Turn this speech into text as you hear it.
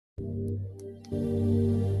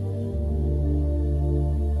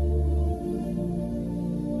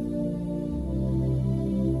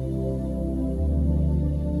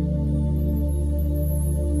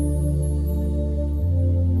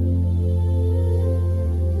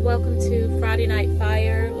welcome to Friday Night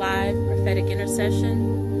Fire Live Prophetic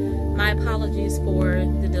Intercession. My apologies for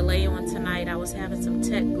the delay on tonight. I was having some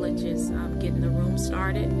tech glitches getting the room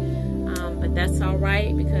started, but that's all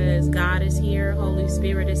right because God is here, Holy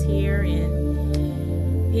Spirit is here,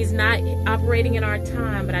 and He's not operating in our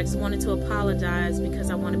time. But I just wanted to apologize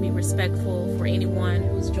because I want to be respectful for anyone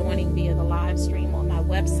who's joining via the live stream on my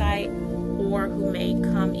website or who may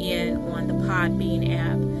come in on the Podbean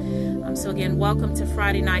app. So again, welcome to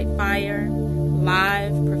Friday Night Fire,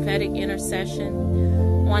 live prophetic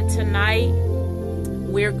intercession. On tonight,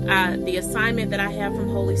 the assignment that I have from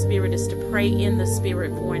Holy Spirit is to pray in the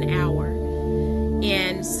Spirit for an hour.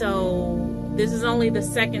 And so this is only the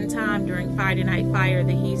second time during Friday Night Fire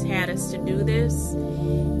that He's had us to do this.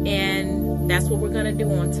 And that's what we're going to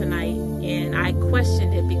do on tonight. And I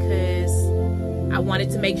questioned it because I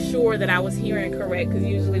wanted to make sure that I was hearing correct, because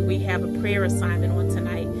usually we have a prayer assignment on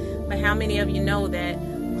tonight. But how many of you know that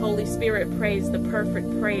Holy Spirit prays the perfect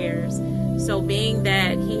prayers? So being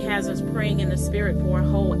that He has us praying in the Spirit for a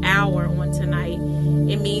whole hour on tonight,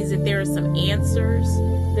 it means that there are some answers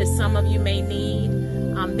that some of you may need.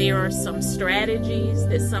 There are some strategies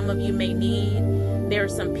that some of you may need. There are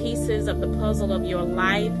some pieces of the puzzle of your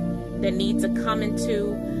life that need to come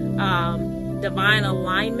into divine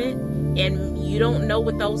alignment. And you don't know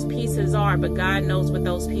what those pieces are, but God knows what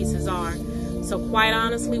those pieces are. So quite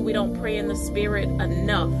honestly, we don't pray in the Spirit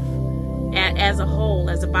enough as a whole,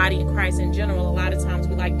 as a body of Christ in general. A lot of times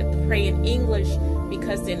we like to pray in English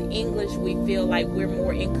because in English we feel like we're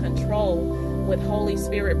more in control. With Holy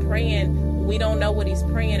Spirit praying, we don't know what He's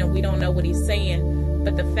praying and we don't know what He's saying.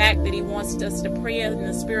 But the fact that He wants us to pray in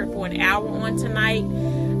the Spirit for an hour on tonight,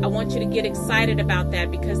 I want you to get excited about that,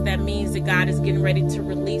 because that means that God is getting ready to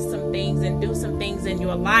release some things and do some things in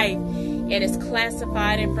your life. And it's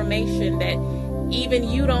classified information that even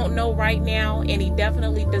you don't know right now, and He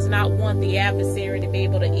definitely does not want the adversary to be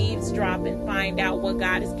able to eavesdrop and find out what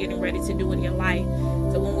God is getting ready to do in your life.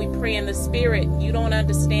 So when we pray in the Spirit, you don't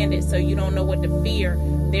understand it, so you don't know what to fear.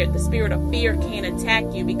 The spirit of fear can't attack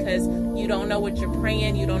you because you don't know what you're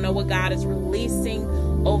praying. You don't know what God is releasing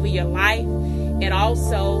over your life. And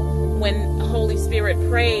also, when Holy Spirit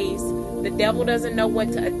prays, the devil doesn't know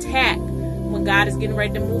what to attack. When God is getting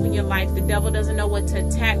ready to move in your life, the devil doesn't know what to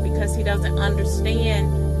attack because he doesn't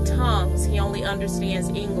understand tongues. He only understands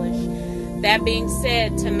English. That being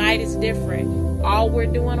said, tonight is different. All we're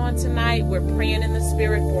doing on tonight, we're praying in the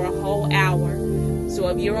Spirit for a whole hour. So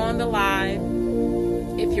if you're on the live,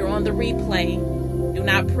 if you're on the replay, do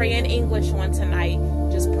not pray in English on tonight.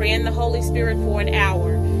 Just pray in the Holy Spirit for an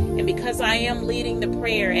hour. And because I am leading the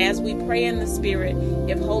prayer as we pray in the Spirit,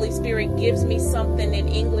 if Holy Spirit gives me something in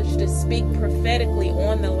English to speak prophetically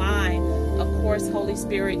on the line, of course, Holy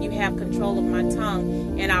Spirit, you have control of my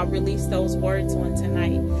tongue, and I'll release those words on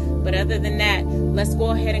tonight. But other than that, let's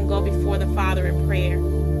go ahead and go before the Father in prayer.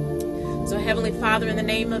 So Heavenly Father, in the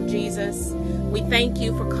name of Jesus, we thank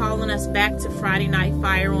you for calling us back to Friday Night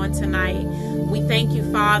Fire on tonight. We thank you,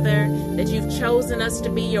 Father, that you've chosen us to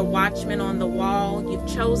be your watchmen on the wall. You've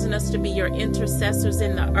chosen us to be your intercessors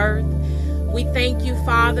in the earth. We thank you,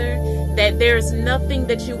 Father, that there's nothing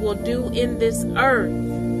that you will do in this earth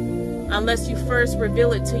unless you first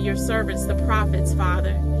reveal it to your servants, the prophets,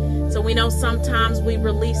 Father. So we know sometimes we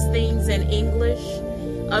release things in English.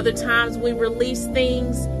 Other times we release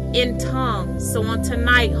things in tongues. So on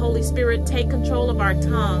tonight, Holy Spirit, take control of our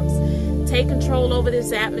tongues. Take control over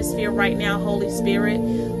this atmosphere right now, Holy Spirit.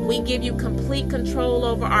 We give you complete control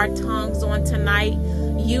over our tongues on tonight.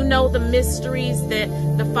 You know the mysteries that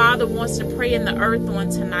the Father wants to pray in the earth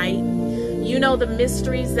on tonight. You know the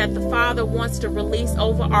mysteries that the Father wants to release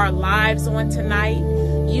over our lives on tonight.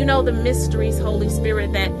 You know the mysteries, Holy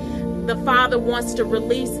Spirit, that the Father wants to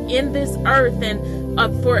release in this earth and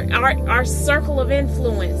for our circle of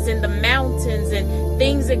influence in the mountains and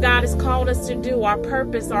things that God has called us to do, our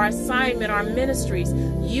purpose, our assignment, our ministries.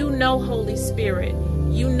 You know, Holy Spirit.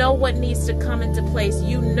 You know what needs to come into place.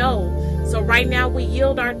 You know. So right now we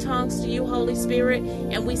yield our tongues to you, Holy Spirit,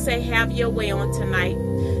 and we say, have your way on tonight.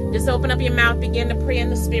 Just open up your mouth. Begin to pray in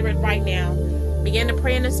the Spirit right now. Begin to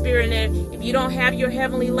pray in the Spirit. And if you don't have your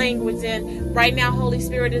heavenly language, then right now, Holy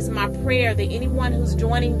Spirit, is my prayer that anyone who's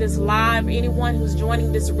joining this live, anyone who's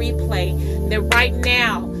joining this replay, that right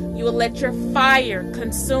now you will let your fire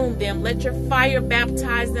consume them. Let your fire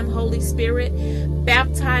baptize them, Holy Spirit.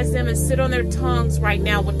 Baptize them and sit on their tongues right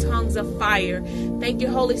now with tongues of fire. Thank you,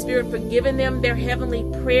 Holy Spirit, for giving them their heavenly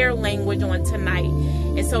prayer language on tonight.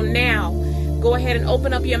 And so now, go ahead and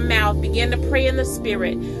open up your mouth. Begin to pray in the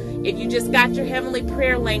Spirit. If you just got your heavenly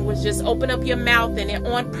prayer language, just open up your mouth and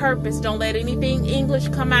on purpose, don't let anything English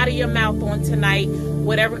come out of your mouth on tonight.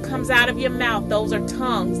 Whatever comes out of your mouth, those are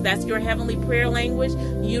tongues. That's your heavenly prayer language.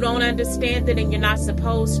 You don't understand it and you're not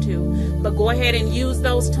supposed to. But go ahead and use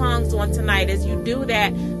those tongues on tonight. As you do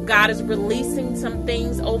that, God is releasing some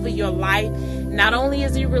things over your life. Not only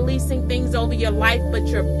is he releasing things over your life, but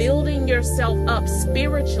you're building yourself up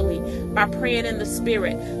spiritually by praying in the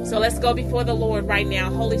Spirit. So let's go before the Lord right now.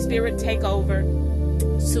 Holy Spirit, take over.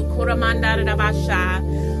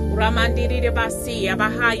 Ramandiri de Basi,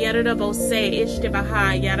 Abaha Yarada Bose,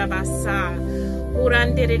 Ishtibaha Yarabasa,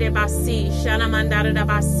 Urandiri de Basi, Shanamandara de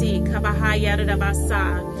Basi, Kabaha Yarada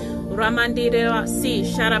Basa, Ramandiri de Basi,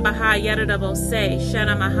 Sharabaha Yarada Bose,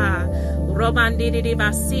 Shanamaha, Robandiri de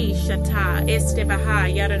Basi, Shata, Estebaha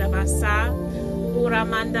Yarada Basa,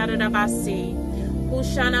 Uramandara de Basi,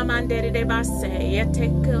 Ushanamandiri de Base,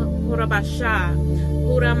 Yetek Urabasha,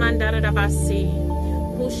 Uramandara de Basi,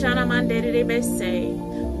 Ushanamandiri de Bese,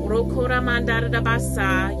 Rokora mandara da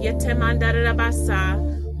basa, yete mandara da basa,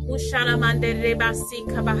 ushana mandere basi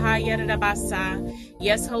kabaha yara da basa.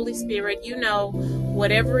 Yes, Holy Spirit, you know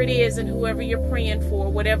whatever it is and whoever you're praying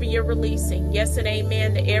for, whatever you're releasing. Yes and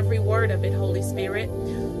amen to every word of it, Holy Spirit.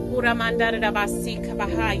 Ura mandara da basi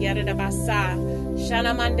kabaha yara da basa,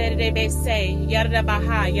 shana mandere de bese, yara da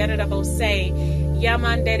baha yara da bose,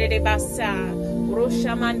 yamandere de basa. And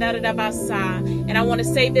I want to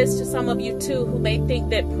say this to some of you too who may think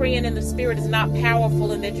that praying in the Spirit is not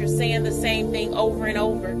powerful and that you're saying the same thing over and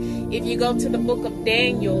over. If you go to the book of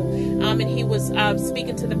Daniel, and he was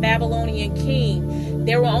speaking to the Babylonian king,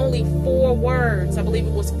 there were only 4 words. I believe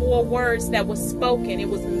it was 4 words that was spoken. It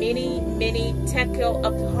was many, many tekel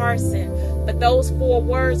of Harsin. But those 4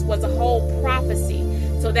 words was a whole prophecy.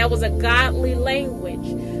 So that was a godly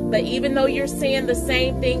language. But even though you're saying the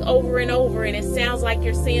same thing over and over, and it sounds like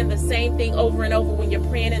you're saying the same thing over and over when you're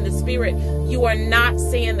praying in the Spirit, you are not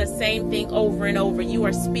saying the same thing over and over. You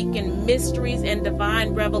are speaking mysteries and divine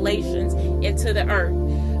revelations into the earth.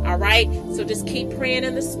 All right? So just keep praying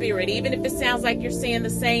in the Spirit. Even if it sounds like you're saying the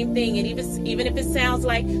same thing, and even if it sounds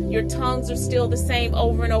like your tongues are still the same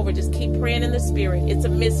over and over, just keep praying in the Spirit. It's a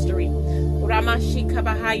mystery.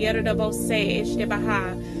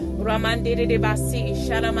 Ramandere de Basi,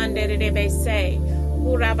 Sharamandere de Bese,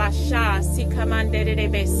 Urabasha, Sikamandere de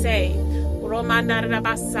Bese, Romandara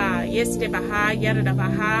Basa, Yeste Baha, Yarada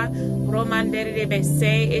Baha, Romandere de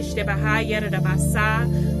Bese, Este Baha, Yarada Basa,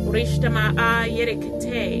 Rishtama A,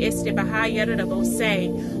 Yerikate, Este Baha, Yarada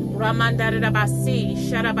Bose, Ramandara Basi,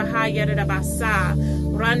 Sharabaha, Yarada Basa,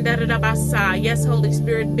 Randara Basa. Yes, Holy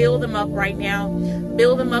Spirit, build them up right now.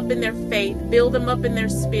 Build them up in their faith. Build them up in their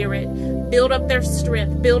spirit. Build up their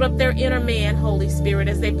strength. Build up their inner man, Holy Spirit,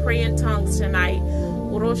 as they pray in tongues tonight.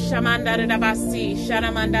 Roshamandarabasi,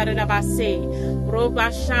 Sharamandarabasi,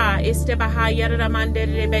 Robasha,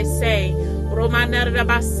 Estebahayaramanderebese,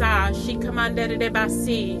 Romanarabasa,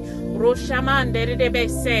 Shikamanderebasi,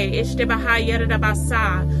 Roshamanderebese,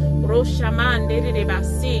 Estebahayarabasa,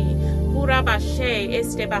 Roshamanderebasi, Urabashe,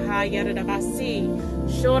 Estebahayarabasi,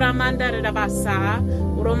 Shoramandarabasa,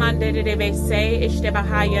 Romanderebese,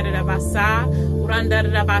 Estebahayarabasa,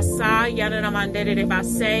 Urandarabasa,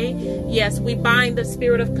 Yaramanderebase. Yes, we bind the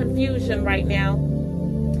spirit of confusion right now.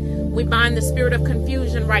 We bind the spirit of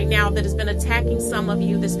confusion right now that has been attacking some of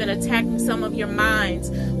you, that's been attacking some of your minds,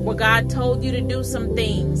 where God told you to do some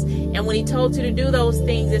things. And when he told you to do those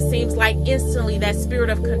things, it seems like instantly that spirit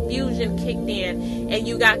of confusion kicked in and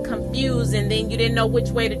you got confused, and then you didn't know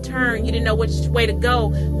which way to turn. You didn't know which way to go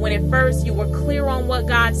when at first you were clear on what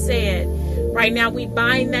God said. Right now, we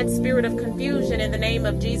bind that spirit of confusion in the name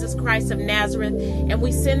of Jesus Christ of Nazareth, and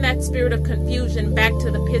we send that spirit of confusion back to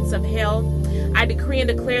the pits of hell. I decree and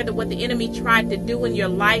declare that what the enemy tried to do in your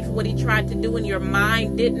life, what he tried to do in your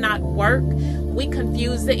mind, did not work. We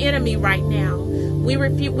confuse the enemy right now. We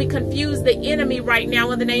confuse the enemy right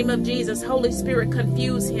now in the name of Jesus. Holy Spirit,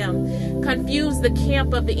 confuse him. Confuse the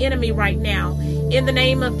camp of the enemy right now in the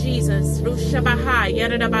name of Jesus.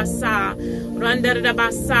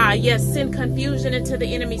 Yes, send confusion into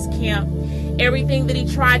the enemy's camp. Everything that he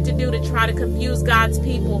tried to do to try to confuse God's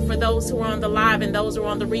people, for those who are on the live and those who are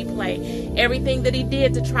on the replay, everything that he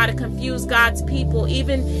did to try to confuse God's people,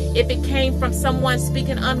 even if it came from someone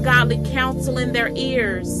speaking ungodly counsel in their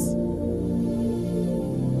ears,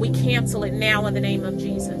 we cancel it now in the name of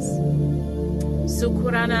Jesus.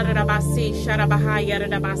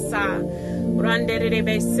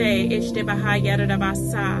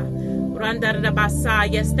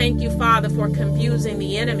 Yes, thank you, Father, for confusing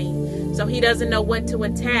the enemy, so he doesn't know what to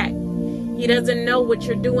attack. He doesn't know what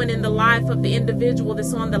you're doing in the life of the individual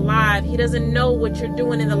that's on the live. He doesn't know what you're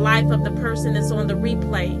doing in the life of the person that's on the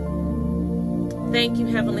replay. Thank you,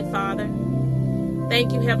 Heavenly Father.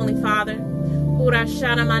 Thank you, Heavenly Father.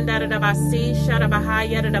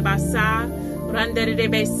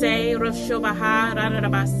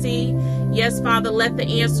 Yes, Father, let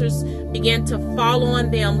the answers begin to fall on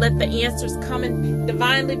them. Let the answers come and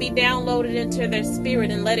divinely be downloaded into their spirit,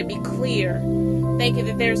 and let it be clear. Thank you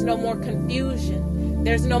that there's no more confusion.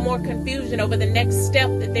 There's no more confusion over the next step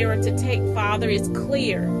that they are to take, Father. It's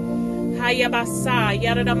clear. Hayabasa,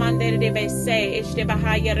 Yaradamandere de Bese,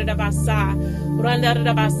 Ishtabaha Yaradabasa,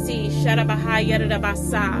 Randarabasi, Sharabaha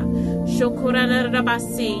Yaradabasa,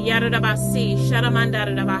 Shokuranarabasi, Yaradabasi,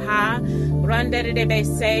 Sharamandarabaha, Randere de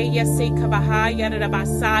Bese, Yasikabaha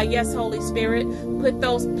Yaradabasa. Yes, Holy Spirit, put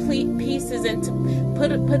those pieces into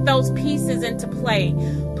put those pieces into play.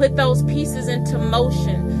 Put those pieces into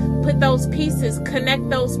motion. Put those pieces, connect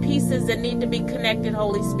those pieces that need to be connected,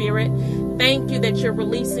 Holy Spirit. Thank you that you're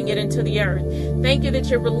releasing it into the earth. Thank you that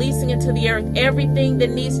you're releasing into the earth everything that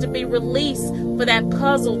needs to be released for that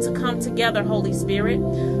puzzle to come together, Holy Spirit.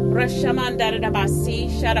 Rashamandaradabasi,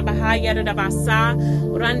 Sharabahayaradabasa,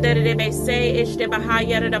 Randaradabese,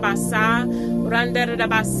 Ishtabahayaradabasa,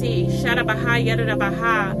 Randaradabasi,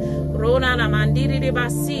 Sharabahayaradabah, Ronana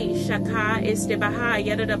Mandiridabasi, Shaka,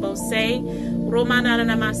 Istabahayaradabose,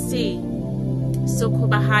 Romananamasi,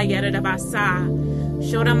 Sukubahayaradabasa.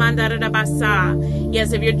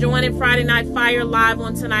 Yes, if you're joining Friday Night Fire live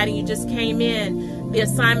on tonight and you just came in, the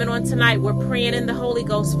assignment on tonight, we're praying in the Holy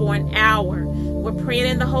Ghost for an hour. We're praying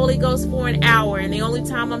in the Holy Ghost for an hour, and the only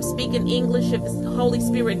time I'm speaking English if the Holy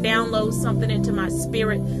Spirit downloads something into my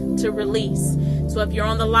spirit to release. So if you're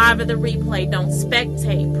on the live or the replay, don't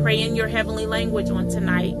spectate. Pray in your heavenly language on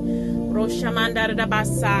tonight. You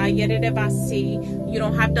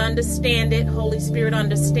don't have to understand it. Holy Spirit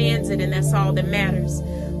understands it, and that's all that matters.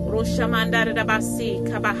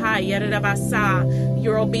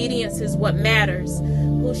 Your obedience is what matters.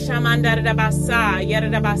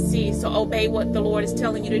 So obey what the Lord is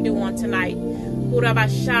telling you to do on tonight.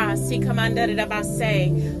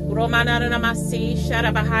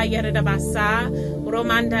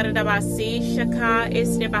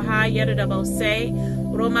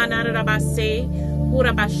 Romanarabase,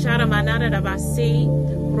 Urabashara Manarabase,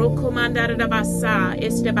 Rokomandarabasa,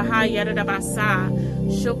 Estebahayarabasa,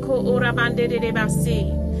 Shoko Urabande de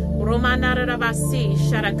Basi, Romanarabasi,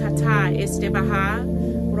 Sharakata, Estebaha,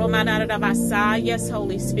 Romanarabasa. Yes,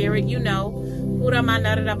 Holy Spirit, you know.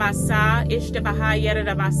 Uramanarabasa,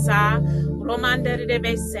 Estebahayarabasa, Romandere de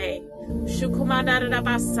Bese.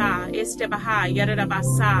 Shukumandarabasa, Estebaha,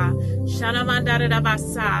 Yaradabasa,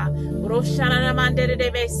 Shanamandarabasa, Roshanamandere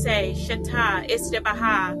de Bese, Shata,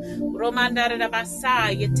 Estebaha,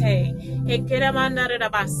 Romandarabasa, Yete,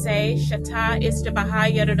 Hekeramandarabase, Shata, Estebaha,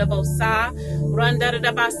 Yaradabosa,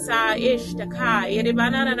 Randarabasa, Ishtaka,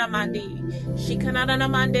 Yeribanamandi,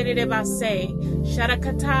 Shikanamandere de Base,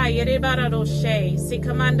 Sharakata, Yeribaroshe,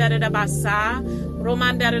 Sikamandarabasa,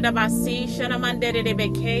 Romandarabasi, Shanamandere de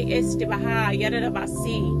Beke, Estebaha,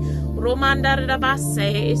 Yaradabasi,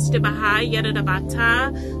 Romandarabase, Estebaha,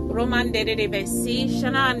 Yaradabata, Romandere de Besi,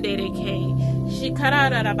 Shanandere Ke,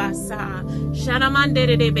 Shikararabasa,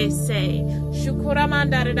 Shanamandere de Bese,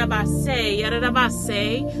 Shukuramandarabase,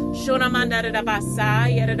 Yaradabase, Shonamandarabasa,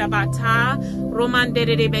 Yaradabata,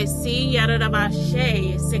 Romandere de Besi,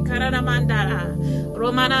 Yaradabashe, Sekaramandara,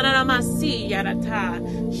 Romanaramasi, Yarata,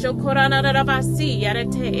 Shokoranarabasi,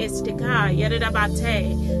 Yarate, Estika,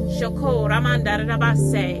 Yaradabate, Shoko,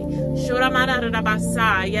 Ramandarabase,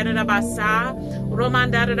 Shoramanarabasa, Yaradabasa,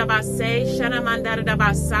 Romandarabase,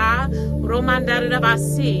 Shanamandarabasa,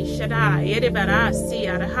 Romandarabasi, Shada, Yeribarasi,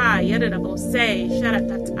 Araha, Yeridabose,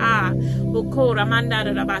 Sharatata, Bukora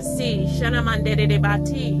Mandarabasi,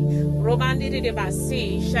 Shanamanderebati, Romandiribasi,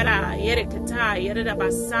 Shada, Yerikata,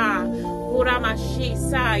 Yeridabasa, Uramashi,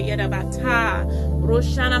 Sa, Yerabata,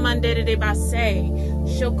 Roshana Manderebase,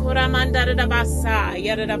 Shokora Mandarabasa,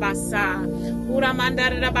 Yeridabasa,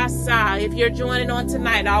 Uramandarabasa. If you're joining on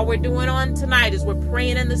tonight, all we're doing on tonight is we're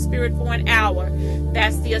praying in the Spirit for an hour.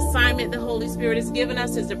 That's the assignment the Holy Spirit has given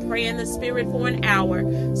us, is to pray in the Spirit for an hour.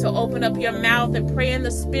 So open up your mouth and pray in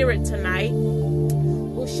the Spirit tonight.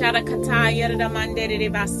 Usharakata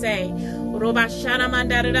Yaramanderebase, Robashana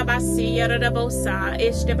Mandarabasi, Yaradabosa,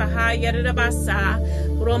 Ishtabaha Yaradabasa,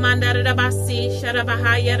 Romandarabasi,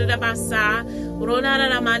 Sharabaha Yaradabasa,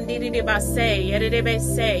 Ronana Mandiribase,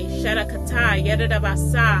 Yaradebese, Sharakata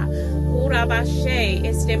Yaradabasa, Urabashe,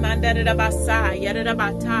 Estemandarabasa,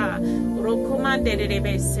 Yaradabata,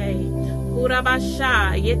 Rokomanderebese,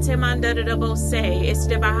 Urabasha, Yete Mandara Bose,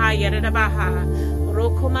 Estebaha, Yadabaha,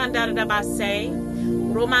 Rokomandara Base,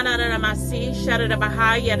 Romana Namasi,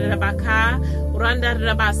 Shadabaha, Yadabaka, Randa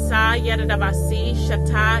Rabasa, Yadabasi,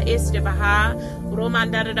 Shata, Estebaha,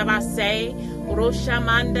 Romandara Base, Rosha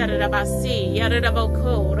Mandara Basi,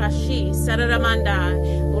 Yadaboko, Rashi, Sadaramanda,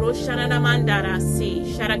 Roshana Mandara Si,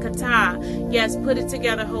 Sharakata. Yes, put it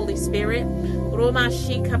together, Holy Spirit.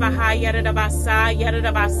 Romashi Kabaha Yadabasa,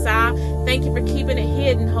 Yadabasa. Thank you for keeping it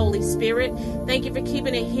hidden, Holy Spirit. Thank you for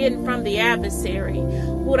keeping it hidden from the adversary.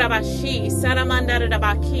 Hurabashi,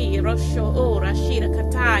 Saramandadabaki, Rosho, Rashida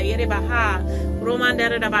Kata, Yerebaha,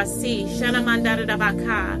 Romandadabasi,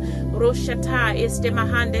 Shanamandadabaka, Roshata,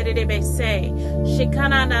 Istemahandedebese,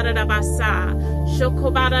 Shikana Nadabasa,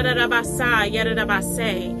 Shokobadadabasa,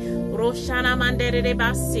 Yadabase, Roshana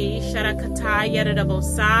Mandedebasi, Sharakata,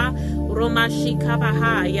 Yadabosa, Romashi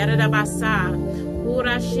Kabaha, Yadabasa,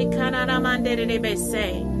 Urashikana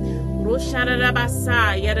Mandedebese,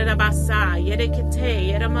 Rusharabasa, Yadabasa,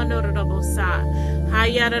 Yedekete, Yadamanorobosa,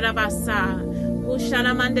 Hayadabasa,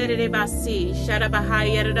 Ushana Mandedebasi, Sharabaha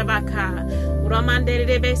Yadabaka,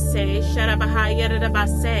 Romandedebese, Sharabaha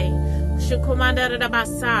Yadabase,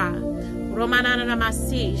 Shukumandadabasa,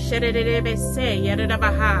 Romananamasi, Shedebese,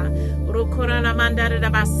 Yadabaha, Rukorana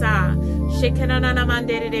Mandadabasa, Shikanana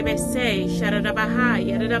Mandedebese, Sharabaha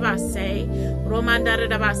Yadabase,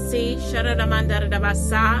 Romandadabasi,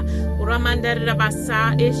 Sharadamandadabasa,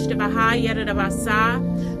 Ramandadabasa, Ishtabaha Yadabasa,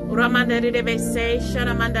 Ramandadabese,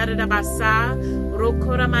 Sharamandadabasa,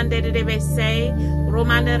 Rokoramandadabese,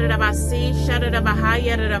 Romandadabasi, Sharabaha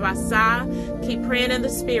Yadabasa. Keep praying in the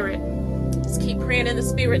Spirit. Just keep praying in the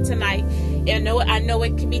Spirit tonight. And I know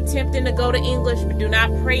it can be tempting to go to English, but do not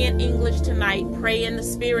pray in English tonight. Pray in the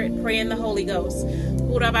Spirit. Pray in the Holy Ghost.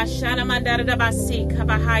 Urabashana mandaradabasi,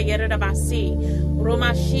 kabaha yeradabasi,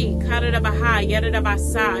 romashi, karadabah,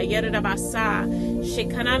 yeradabasa, yeradabasa,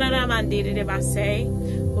 shikanana mandiradabase,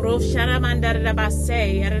 roshana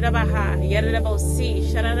mandaradabase, yeradabaha, yeradabosi,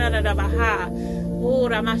 sharadadabaha,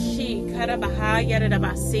 uramashi, karabaha,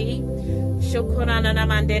 yeradabasi, shokurana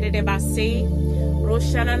mandaradabasi,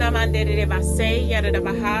 roshana mandaradabase,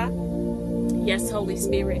 yeradabaha. Yes, Holy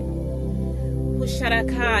Spirit.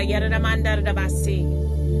 Sharaka Yadamandarabasi,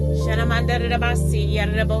 Shanamandarabasi,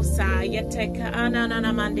 Yadabosa, Yeteka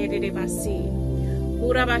Ananamandarabasi,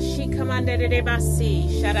 Urabashi Kamandarabasi,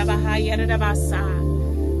 Sharabaha Yadabasa,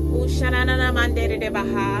 Ushanana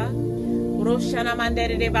Mandarabaha, Roshana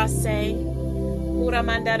Mandarabase,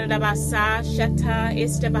 Uramandarabasa, Shata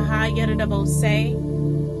Istabaha Yadabose,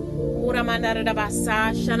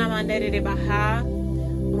 Uramandarabasa, Shanamandarabaha,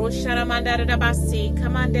 Roshana Mandarabasi,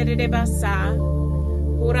 Kamandarabasa,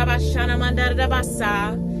 Urabashana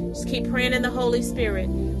Mandarabasa. Just keep praying in the Holy Spirit.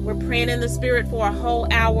 We're praying in the Spirit for a whole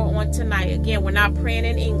hour on tonight. Again, we're not praying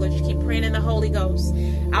in English. Keep praying in the Holy Ghost.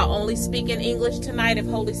 I'll only speak in English tonight if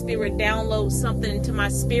Holy Spirit downloads something into my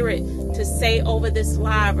spirit to say over this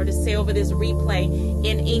live or to say over this replay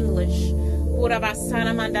in English.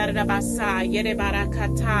 Urabasana Mandarabasa,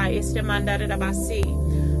 Yerebarakata, Estemandarabasi.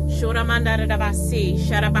 Shura Mandarabasi,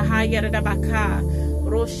 Sharabaha Yadabaka,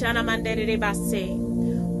 Roshana Mandarabasi,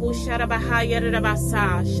 Usharabaha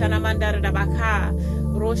Yadabasa, Shana Mandarabaka,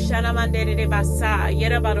 Roshana Mandarabasa,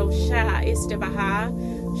 Yerabarosha, Istibaha,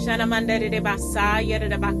 Shana Mandarabasa,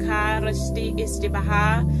 Yadabaka, Rasti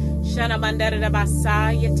Istibaha, Shana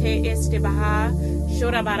Mandarabasa, Yete Istibaha,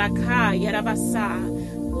 Shurabaraka, Yarabasa,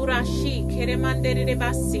 Urashi,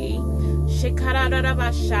 Keremandarabasi,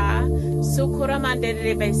 Shikarabasha,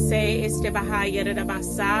 Sukuramandarebese, Estebaha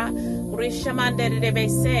Yadabasa,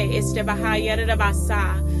 Rishamandarebese, Estebaha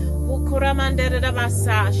Yadabasa,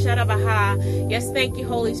 Ukuramandarabasa, Sharabaha. Yes, thank you,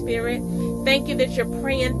 Holy Spirit. Thank you that you're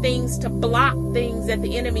praying things to block things that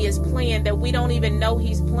the enemy is playing that we don't even know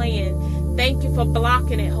he's playing. Thank you for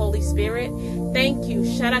blocking it, Holy Spirit. Thank you.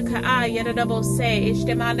 Sharaka'a Yadabose,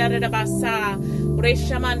 Ishtamandarabasa,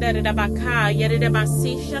 Reshamandarabaka,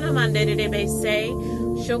 Yadabasi, Shanamandarebese,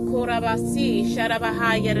 Shokurabasi,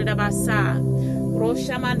 Sharabaha Yadabasa,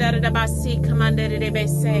 Roshamandarabasi,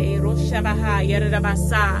 Kamandarebese, Roshabaha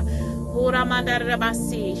Yadabasa,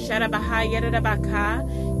 Huramandarabasi, Sharabaha Yadabaka,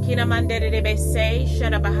 Kinamandarebese,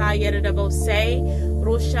 Sharabaha Yadabose,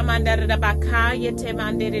 Roshamandarabaka,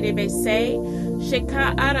 Yetemandarebese,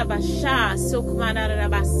 Sheka Arabasha,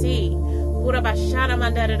 Sukmanarabasi, Urabashana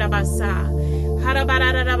Mandarabasa,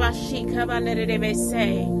 Harabararabashi Kamandarebese,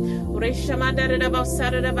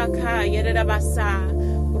 Reshamandarabasarabaka, Yadabasa,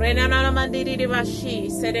 Renana Mandiribashi,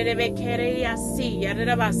 Serebekeriasi,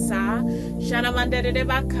 Yadabasa,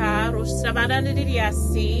 Shanamandarebaka,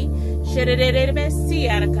 Rosabanadiasi, Sherebesi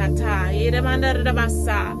Arkata,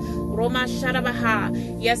 Yedamandarabasa,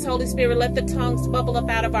 Yes, Holy Spirit, let the tongues bubble up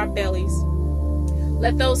out of our bellies.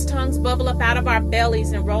 Let those tongues bubble up out of our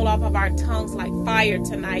bellies and roll off of our tongues like fire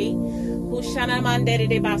tonight.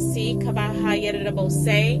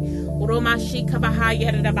 Romashi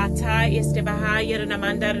kabahaya da bata istebahaya da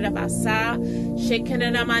mandara da basa shekana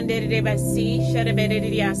na mandere de basi sherebere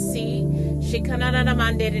de asi shekana na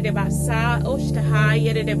mandere de basa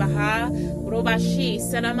oshtahaya de baha robashi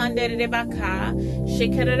sanamandere de baka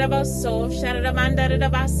shekara da baso shara mandara da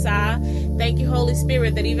basa. Thank you, Holy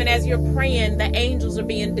Spirit, that even as you're praying, the angels are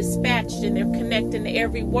being dispatched and they're connecting to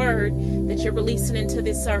every word that you're releasing into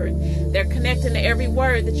this earth. They're connecting to every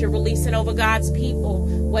word that you're releasing over God's people,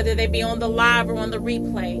 whether they be on the live or on the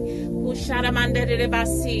replay.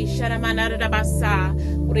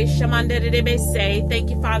 Thank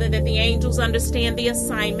you, Father, that the angels understand the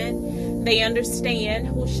assignment. They understand.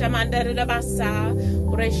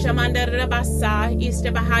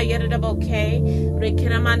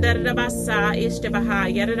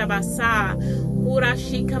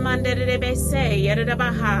 Urashi commander de Bese,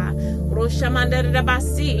 Yadabaha, Roshamanda de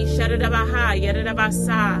Basi, Shadabaha,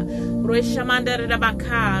 Yadabasa, Roshamanda de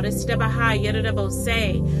Baka, Restabaha,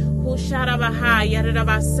 Yadabose, Hushadabaha,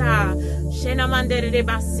 Yadabasa, Shenamanda de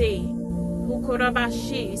Basi,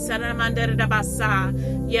 Hukorabashi, Sanamanda de Basa.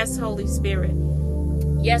 Yes, Holy Spirit.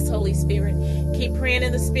 Yes, Holy Spirit. Keep praying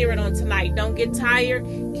in the Spirit on tonight. Don't get tired.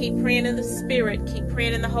 Keep praying in the Spirit. Keep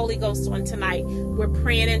praying in the Holy Ghost on tonight. We're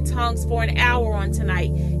praying in tongues for an hour on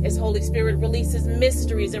tonight as Holy Spirit releases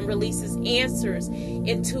mysteries and releases answers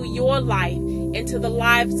into your life, into the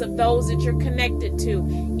lives of those that you're connected to,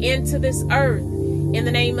 into this earth, in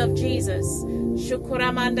the name of Jesus. As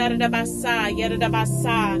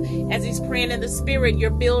he's praying in the Spirit, you're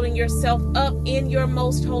building yourself up in your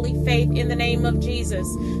most holy faith in the name of Jesus.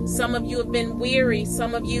 Some of you have been weary.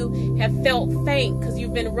 Some of you have felt faint because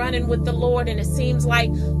you've been running with the Lord, and it seems like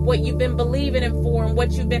what you've been believing Him for and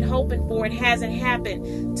what you've been hoping for, it hasn't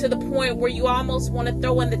happened, to the point where you almost want to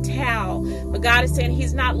throw in the towel. But God is saying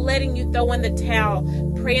He's not letting you throw in the towel.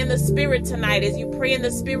 Pray in the Spirit tonight. As you pray in the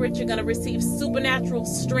Spirit, you're going to receive supernatural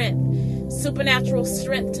strength. Supernatural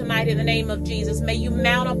strength tonight in the name of Jesus. May you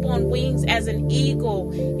mount up on wings as an eagle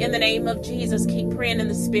in the name of Jesus. Keep praying in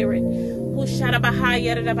the Spirit.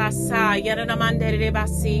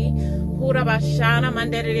 Hurabashana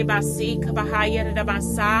mandere basi kabahaya de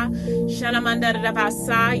basa shana mandere de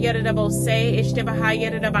basa yere de bose ishte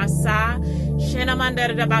bahaya de basa shana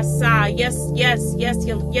mandere de basa.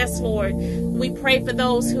 Yes, Lord. We pray for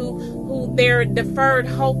those who their deferred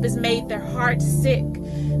hope has made their heart sick.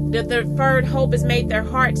 The deferred hope has made their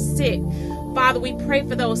heart sick. Father, we pray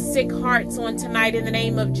for those sick hearts on tonight in the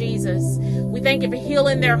name of Jesus. We thank you for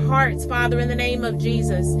healing their hearts, Father, in the name of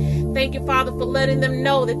Jesus. Thank you, Father, for letting them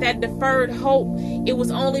know that deferred hope, it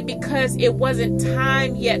was only because it wasn't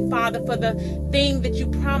time yet, Father, for the thing that you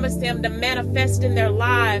promised them to manifest in their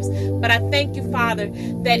lives. But I thank you, Father,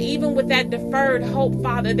 that even with that deferred hope,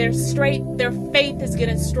 Father, their faith is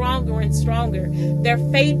getting stronger and stronger. Their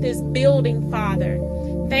faith is building, Father.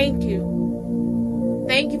 Thank you.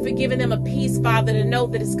 Thank you for giving them a peace, Father, to know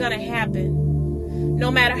that it's going to happen. No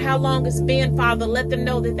matter how long it's been, Father, let them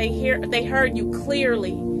know that they heard you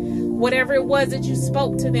clearly. Whatever it was that you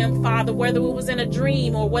spoke to them, Father, whether it was in a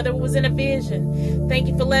dream or whether it was in a vision, thank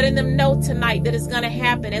you for letting them know tonight that it's going to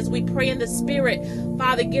happen. As we pray in the Spirit,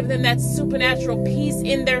 Father, give them that supernatural peace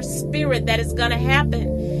in their spirit that it's going to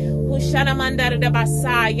happen. Yes,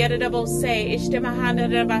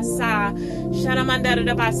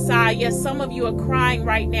 some of you are crying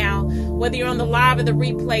right now, whether you're on the live or the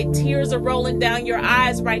replay. Tears are rolling down your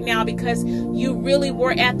eyes right now because you really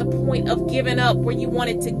were at the point of giving up, where you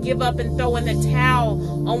wanted to give up and throw in the towel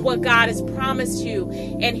on what God has promised you.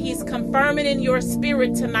 And He's confirming in your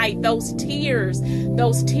spirit tonight those tears.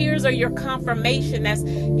 Those tears are your confirmation. That's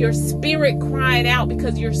your spirit crying out,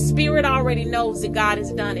 because your spirit already knows that God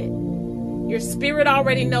has done it. Your spirit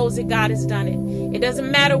already knows that God has done it. It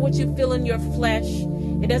doesn't matter what you feel in your flesh.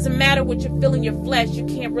 It doesn't matter what you feel in your flesh. You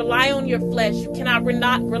can't rely on your flesh. You cannot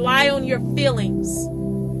rely on your feelings.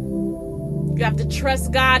 You have to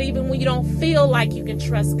trust God even when you don't feel like you can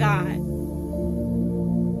trust God.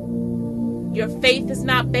 Your faith is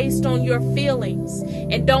not based on your feelings.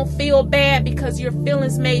 And don't feel bad because your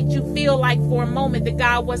feelings made you feel like for a moment that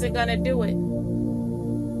God wasn't going to do it.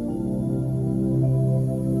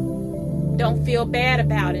 Don't feel bad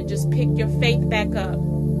about it. Just pick your faith back up.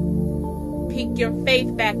 Pick your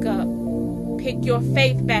faith back up. Pick your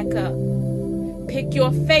faith back up. Pick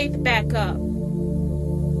your faith back up.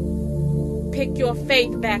 Pick your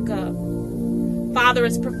faith back up. Father,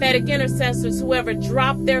 as prophetic intercessors, whoever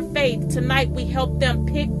dropped their faith, tonight we help them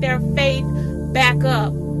pick their faith back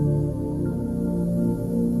up.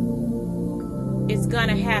 It's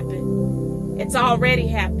gonna happen. It's already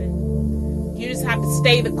happened. You just have to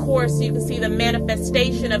stay the course so you can see the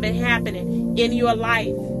manifestation of it happening in your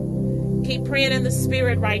life. Keep praying in the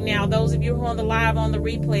Spirit right now. Those of you who are on the live, on the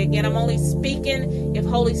replay, again, I'm only speaking if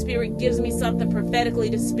Holy Spirit gives me something prophetically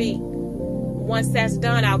to speak. Once that's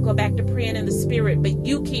done, I'll go back to praying in the Spirit. But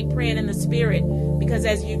you keep praying in the Spirit, because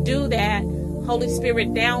as you do that, Holy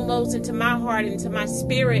Spirit downloads into my heart, into my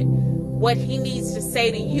spirit, what He needs to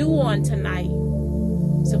say to you on tonight.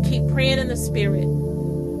 So keep praying in the Spirit.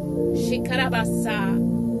 Shikarabasa.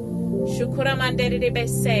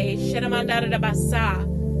 Shukuramandedebese. Shiramandarabasa.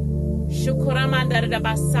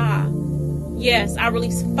 Shukuramandadabasa. Yes, I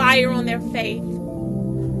release fire on their faith.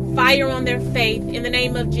 Fire on their faith in the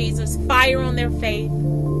name of Jesus. Fire on their faith.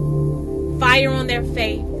 Fire on their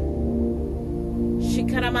faith.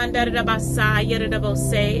 Shikaramandadabasa.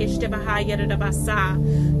 Yadabose. Ishtabaha. Yadabasa.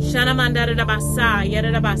 Shanamandadabasa.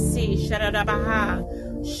 Yadabasi. Shadadabaha.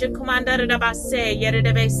 Shikumandadabase.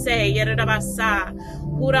 Yadabese. Yadabasa.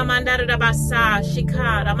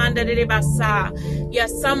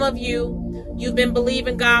 Yes, some of you've been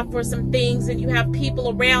believing God for some things, and you have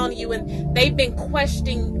people around you, and they've been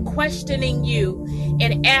questioning you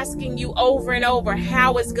and asking you over and over,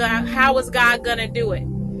 how is God gonna do it?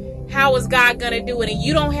 How is God gonna do it? And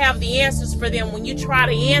you don't have the answers for them. When you try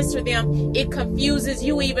to answer them, it confuses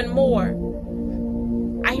you even more.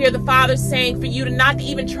 I hear the Father saying for you to not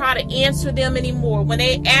even try to answer them anymore. When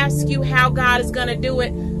they ask you how God is going to do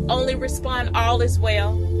it, only respond, all is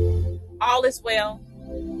well. All is well.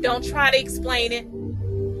 Don't try to explain it.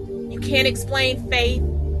 You can't explain faith.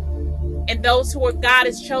 And those who are God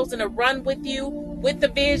has chosen to run with you, with the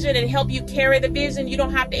vision, and help you carry the vision, you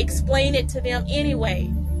don't have to explain it to them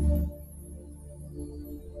anyway.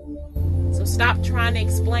 So stop trying to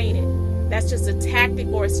explain it. That's just a tactic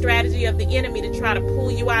or a strategy of the enemy to try to pull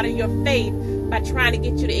you out of your faith by trying to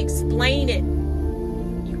get you to explain it.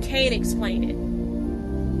 You can't explain it.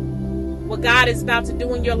 What God is about to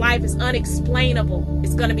do in your life is unexplainable.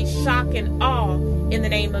 It's going to be shock and awe in the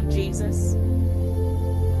name of Jesus.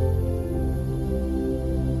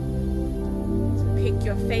 So pick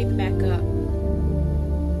your faith back up.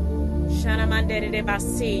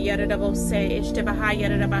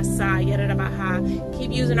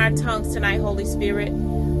 Keep using our tongues tonight, Holy Spirit.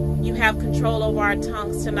 You have control over our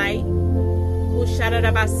tongues tonight.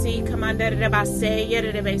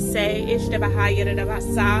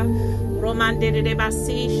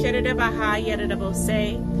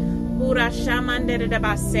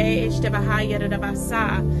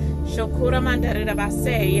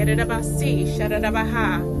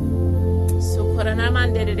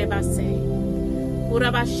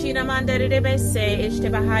 Urabashina mandere de bese,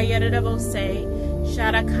 Ishtebahaya de bose,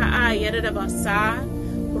 Sharaka yedabasa,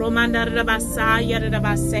 Romanda de basa,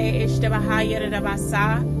 Yedabase, Ishtebahaya de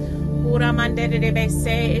basa, Uramandere de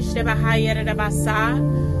bese, Ishtebahaya de basa,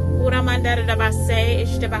 Uramandere de base,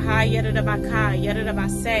 Ishtebahaya de baka,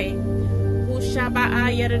 Yedabase, Ushaba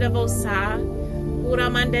yedebosa,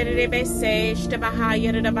 Uramandere de bese,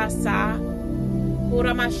 Ishtebahaya de basa,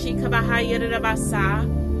 Uramashika bahaya de basa.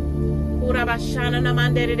 Urabashana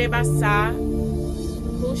namandere de basa,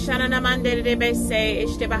 Ushana namandere de bese,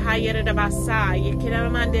 Ishtebahaya de basa, Yekina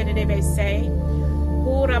namandere de bese,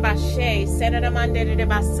 Urabashe, Senamandere de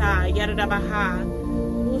basa, Yadabaha,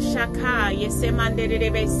 Ushaka, Yesemandere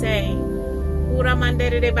de bese,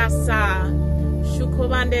 Uramandere de basa,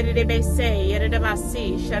 Shukobandere de bese,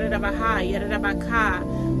 Yadabasi, Shadabaha, Yadabaka,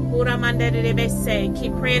 Uramandere de bese.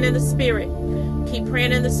 Keep praying in the Spirit. Keep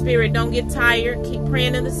praying in the Spirit. Don't get tired. Keep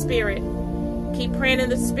praying in the Spirit. Keep praying in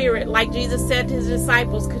the Spirit. Like Jesus said to his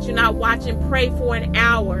disciples, could you not watch and pray for an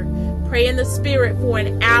hour? Pray in the Spirit for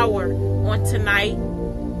an hour on tonight.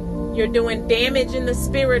 You're doing damage in the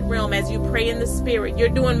spirit realm as you pray in the Spirit. You're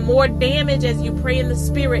doing more damage as you pray in the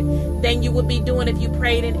Spirit than you would be doing if you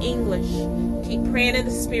prayed in English. Keep praying in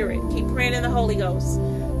the Spirit. Keep praying in the Holy Ghost.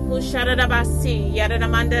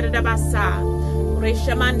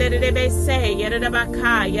 Reshamandere de bese,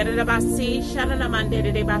 Yedabaka, Yedabasi,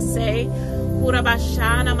 Shanamandere de base,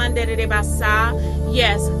 Urabashana mandere de basa.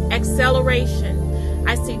 Yes, acceleration.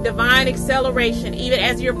 I see divine acceleration. Even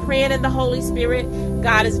as you're praying in the Holy Spirit,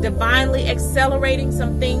 God is divinely accelerating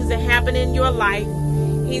some things that happen in your life.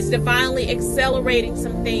 He's divinely accelerating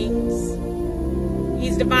some things.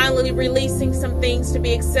 He's divinely releasing some things to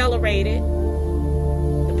be accelerated.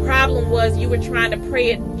 The problem was you were trying to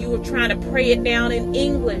pray it down in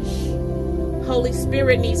English. Holy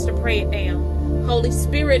Spirit needs to pray it down. Holy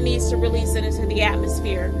Spirit needs to release it into the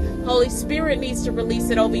atmosphere. Holy Spirit needs to release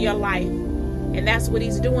it over your life. And that's what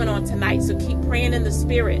he's doing on tonight. So keep praying in the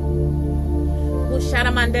Spirit.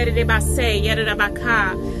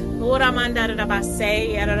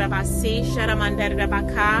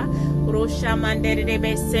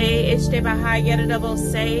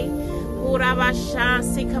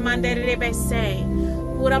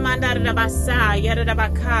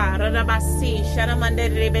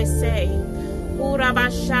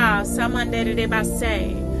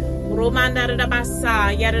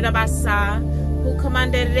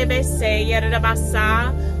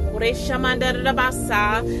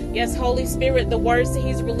 Yes, Holy Spirit, the words that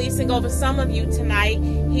he's releasing over some of you tonight,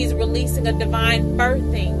 he's releasing a divine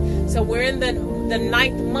birthing. So we're in the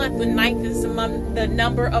ninth month. The ninth is the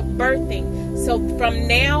number of birthing. So from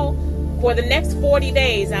now, for the next 40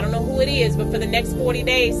 days, I don't know who it is, but for the next 40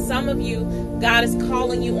 days, some of you, God is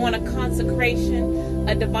calling you on a consecration,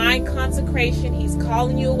 a divine consecration. He's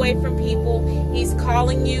calling you away from people. He's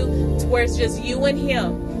calling you to where it's just you and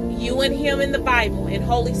him in the Bible and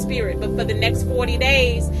Holy Spirit. But for the next 40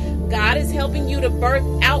 days, God is helping you to birth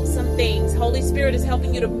out some things. Holy Spirit is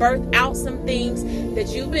helping you to birth out some things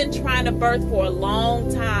that you've been trying to birth for a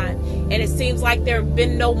long time. And it seems like there have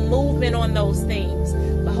been no movement on those things.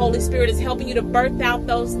 The Holy Spirit is helping you to birth out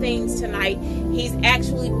those things tonight. He's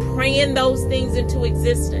actually praying those things into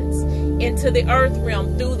existence, into the earth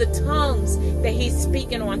realm, through the tongues that he's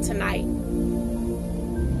speaking on tonight.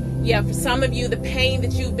 Yeah, for some of you, the pain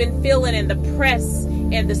that you've been feeling and the press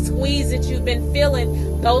and the squeeze that you've been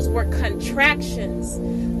feeling, those were contractions.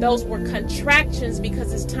 Those were contractions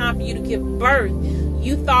because it's time for you to give birth.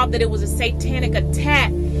 You thought that it was a satanic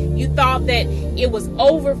attack. You thought that it was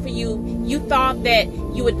over for you. You thought that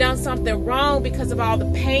you had done something wrong because of all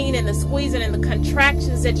the pain and the squeezing and the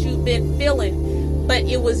contractions that you've been feeling. But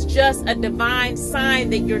it was just a divine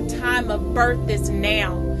sign that your time of birth is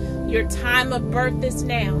now. Your time of birth is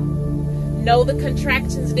now. No, the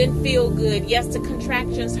contractions didn't feel good. Yes, the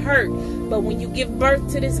contractions hurt. But when you give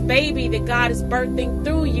birth to this baby that God is birthing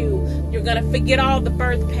through you, you're going to forget all the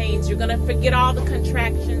birth pains. You're going to forget all the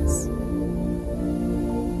contractions.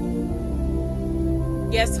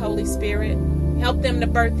 Yes, Holy Spirit, help them to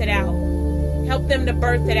birth it out. Help them to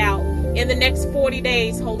birth it out. In the next 40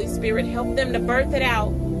 days, Holy Spirit, help them to birth it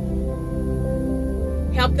out.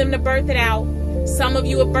 Help them to birth it out. Some of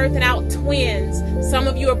you are birthing out twins. Some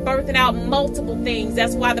of you are birthing out multiple things.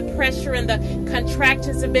 That's why the pressure and the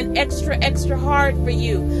contractions have been extra, extra hard for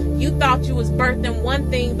you. You thought you was birthing one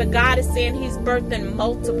thing, but God is saying he's birthing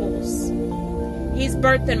multiples. He's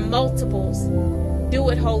birthing multiples. Do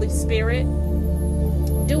it, Holy Spirit.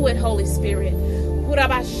 Do it, Holy Spirit.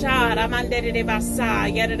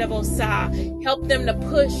 Help them to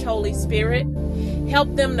push, Holy Spirit.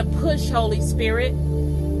 Help them to push, Holy Spirit.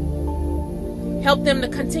 Help them to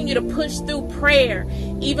continue to push through prayer,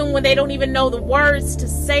 even when they don't even know the words to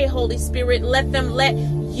say, Holy Spirit. Let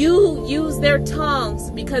you use their tongues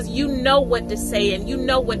because you know what to say and you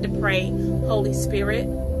know what to pray, Holy Spirit.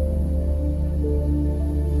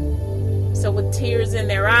 So with tears in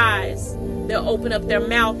their eyes, they'll open up their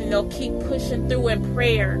mouth and they'll keep pushing through in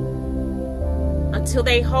prayer until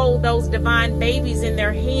they hold those divine babies in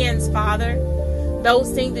their hands, Father.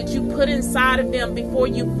 Those things that you put inside of them before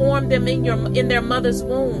you formed them in their mother's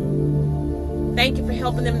womb. Thank you for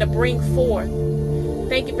helping them to bring forth.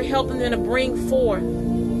 Thank you for helping them to bring forth.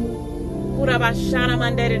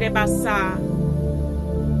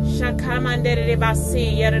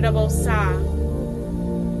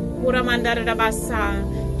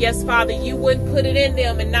 Yes, Father, you wouldn't put it in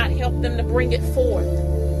them and not help them to bring it forth.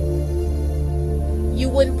 You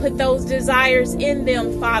wouldn't put those desires in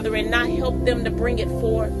them, Father, and not help them to bring it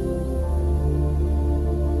forth.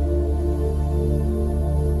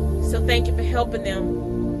 So thank you for helping them.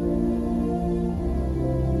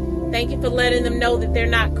 Thank you for letting them know that they're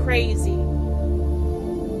not crazy.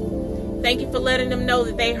 Thank you for letting them know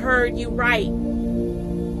that they heard you right.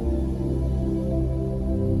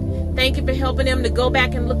 Thank you for helping them to go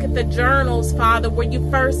back and look at the journals, Father, where you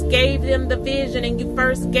first gave them the vision and you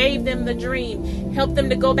first gave them the dream. Help them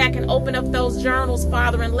to go back and open up those journals,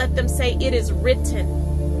 Father, and let them say it is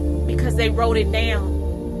written because they wrote it down.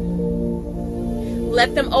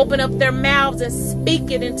 Let them open up their mouths and speak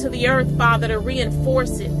it into the earth, Father, to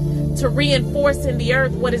reinforce it, to reinforce in the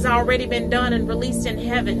earth what has already been done and released in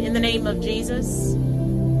heaven in the name of Jesus.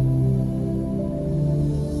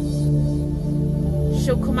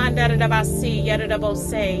 Shokumandadabasi,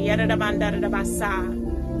 Yadabose, Yadabandadabasa,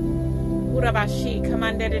 Urabashi,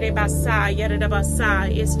 Commandadabasa, Yadabasa,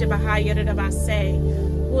 Istibaha, Yadabase,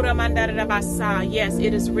 Uramandadabasa. Yes,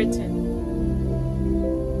 it is written.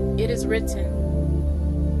 It is written.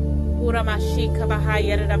 Uramashika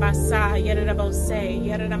bahaya rabasa yarabose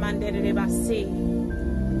yaramandere basi.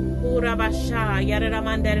 Urabasha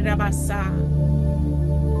yaramandere rabasa.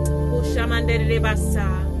 Ushamandere basa.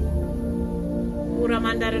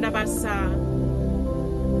 Uramandere rabasa.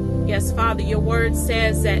 Yes, Father, your word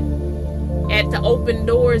says that at the open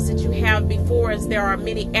doors that you have before us, there are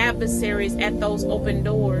many adversaries at those open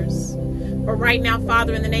doors. But right now,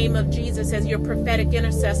 Father, in the name of Jesus, as your prophetic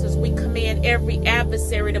intercessors, we command every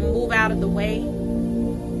adversary to move out of the way.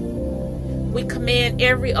 We command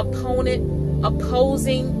every opponent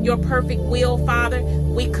opposing your perfect will, Father.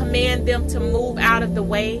 We command them to move out of the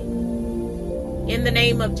way. In the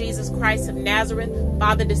name of Jesus Christ of Nazareth,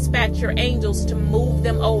 Father, dispatch your angels to move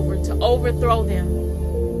them over, to overthrow them.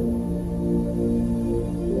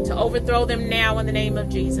 To overthrow them now in the name of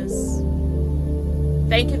Jesus.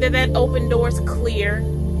 Thank you that that open door is clear.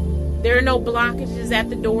 There are no blockages at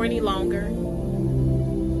the door any longer.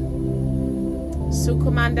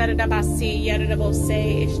 Sukumandaradabasi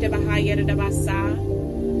yaradabose ishtabaha yaradabasa.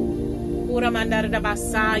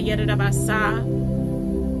 Uramandaradabasa yaradabasa.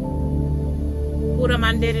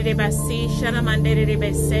 Uramandaradabasi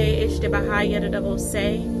shanamandaradabase ishtabaha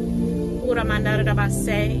yaradabose.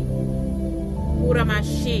 Uramandaradabase.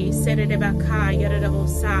 Uramashi seredabaka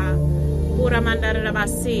yaradabosa.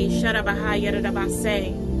 Uramandaradabasi sharabaha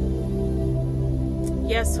yaradabase.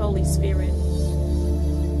 Yes, Holy Spirit.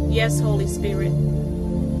 Yes, Holy Spirit.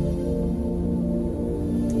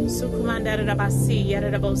 Sukumandaradabasi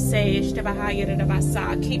yaradabose ishtabaha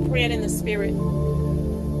yaradabasa. Keep praying in the Spirit.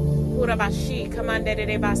 Urabashi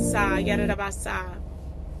kamandaradabasa yaradabasa.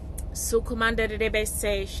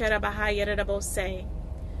 Sukumandaradabase sharabaha yaradabose.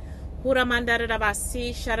 Uramandaradabasi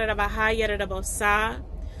sharabaha yaradabosa.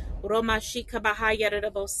 Romashika bahaya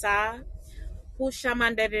rabosa.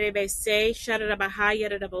 Hushamandarebese sharabaha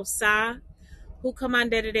rabosa.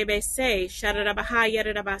 Hukamandarebese sharabaha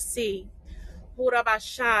rabasi.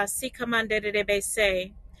 Hurabasha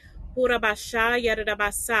sikamandarebese. Hurabasha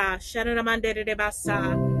yarabasa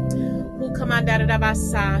sharamandarebasa.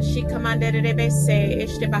 Hukamandarabasa shikamandarebese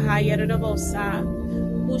ishtabaha rabosa.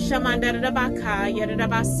 Ushamandarabaka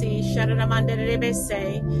yarabasi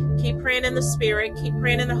sharamandarebese. Keep praying in the Spirit. Keep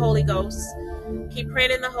praying in the Holy Ghost. Keep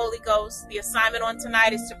praying in the Holy Ghost. The assignment on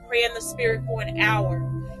tonight is to pray in the Spirit for an hour.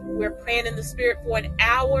 We're praying in the Spirit for an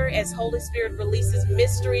hour as Holy Spirit releases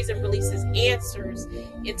mysteries and releases answers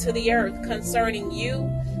into the earth concerning you,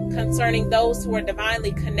 concerning those who are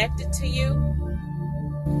divinely connected to you.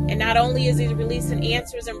 And not only is He releasing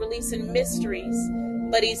answers and releasing mysteries,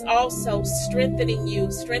 but He's also strengthening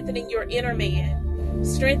you, strengthening your inner man,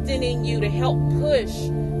 strengthening you to help push,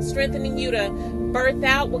 strengthening you to birth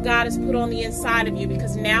out what God has put on the inside of you,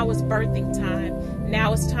 because now is birthing time.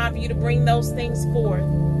 Now it's time for you to bring those things forth.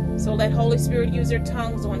 So let Holy Spirit use your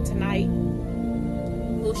tongues on tonight.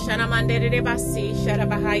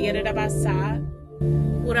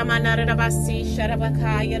 Uramandarabasi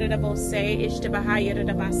sharabaka yarabose ishtabaha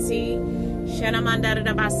yarabasi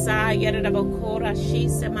shanamandarabasa yarabokora shi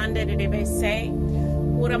samandarebese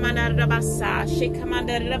uramandarabasa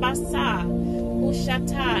shikamandarabasa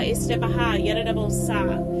ushata ishtabaha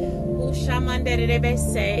yarabosa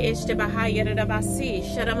ushamandarebese ishtabaha yarabasi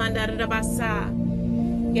shanamandarabasa.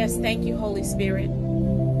 Yes, thank you, Holy Spirit.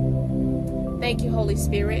 Thank you, Holy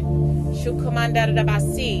Spirit.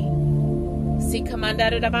 Shukamandarabasi.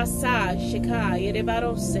 Sikamandarabasa shika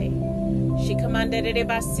yerebarose.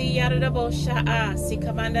 Shikamandarabasi yarabosha a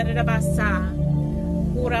sikamandarabasa.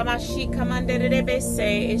 Uramashi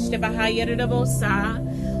kamandarabese ishtabaha yarabosa.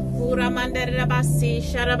 Uramandarabasi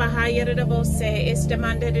sharabaha yarabose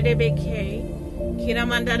istamandarabeke.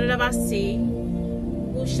 Kiramandarabasi.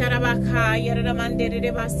 Usharabaka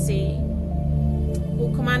yaramandarabasi.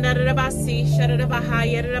 Ukamandarabasi sharabaha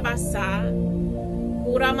yarabasa.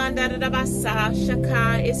 Uramandarabasa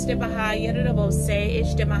shaka istabaha yarabose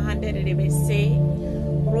istamahandarabese.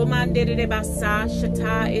 Romandarabasa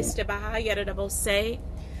shata istabaha yarabose.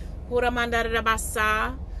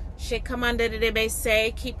 Uramandarabasa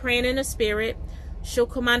shikamandarabese. Keep praying in the Spirit.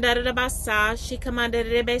 Shukamandarabasa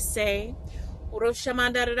shikamandarabese.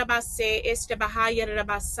 Uroshamandarabase istabaha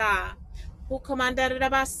yarabasa.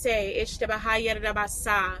 Ukamandarabase istabaha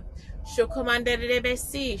yarabasa.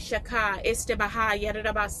 Shokomandarebesi shaka istabaha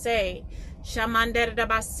yarabase.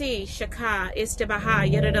 Shamandarabasi shaka istabaha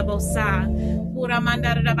yarabosa.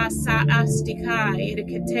 Uramandarabasa astika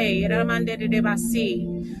irikete ramandarebasi.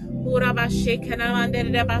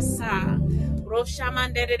 Urabashikanamandarabasa.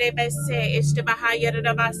 Roshamandarebese istabaha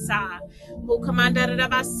yarabasa.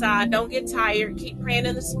 Ukamandarabasa. Don't get tired. Keep praying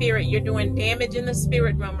in the Spirit. You're doing damage in the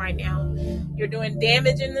spirit realm right now. You're doing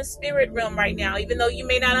damage in the spirit realm right now. Even though you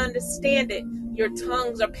may not understand it, your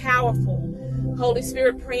tongues are powerful. Holy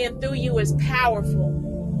Spirit praying through you is powerful.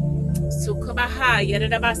 So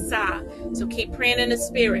keep praying in the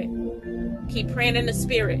spirit. Keep praying in the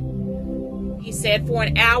spirit. He said for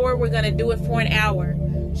an hour, we're going to do it for an hour.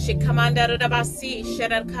 Shikamandarabasi,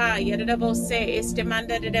 Shadaka, Yadabose,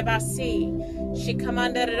 Estemandarabasi,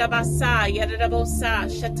 Shikamandarabasa, Yadabosa,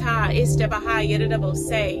 Shata, Estebaha,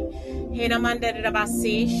 Yadabose,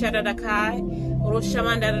 Henamandarabasi, Shadaka,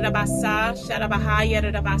 Rushamandarabasa, Shadabaha,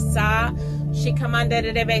 Yadabasa,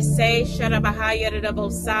 Shikamandarabese, Shadabaha,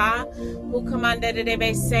 Yadabosa,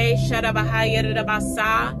 Hukamandarabese, Shadabaha, Yadabasa.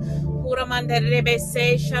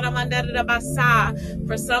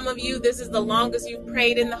 For some of you, this is the longest you've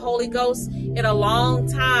prayed in the Holy Ghost in a long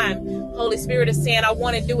time. Holy Spirit is saying, I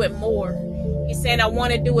want to do it more. He's saying, I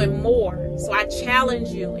want to do it more. So I challenge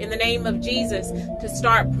you in the name of Jesus to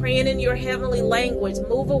start praying in your heavenly language.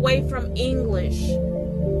 Move away from English.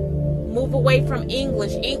 Move away from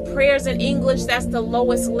English. Prayers in English, that's the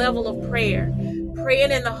lowest level of prayer.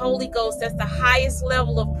 Praying in the Holy Ghost, that's the highest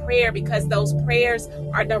level of prayer, because those prayers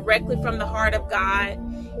are directly from the heart of God.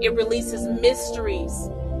 It releases mysteries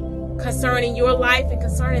concerning your life and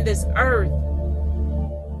concerning this earth.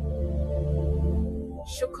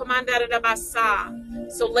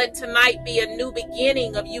 So let tonight be a new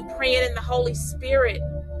beginning of you praying in the Holy Spirit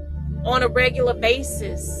on a regular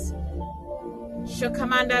basis. It's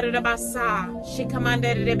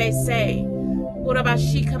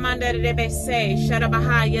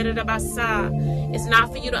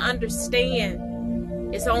not for you to understand.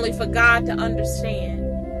 It's only for God to understand.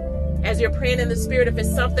 As you're praying in the Spirit, if it's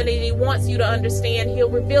something that He wants you to understand, He'll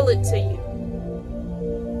reveal it to you.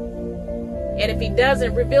 And if He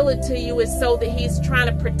doesn't reveal it to you, it's so that He's trying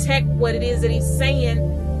to protect what it is that He's saying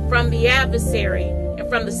from the adversary and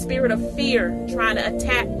from the spirit of fear, trying to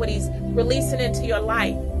attack what He's releasing into your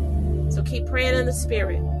life. So keep praying in the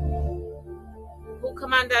Spirit.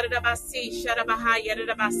 Hukamandarabasi, Shadabahaya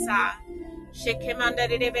Rabasa,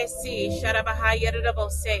 Shekemandarabesi, Shadabahaya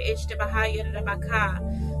Rabose, Ishtibahaya Rabaka,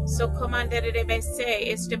 So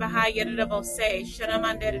Komandarabese, Istibahaya Rabose,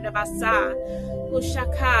 Shanamandarabasa,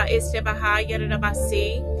 Hushaka, Istibahaya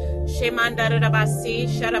Rabasi, Shemandarabasi,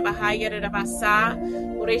 Shadabahaya Rabasa,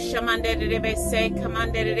 Urishamandarabese,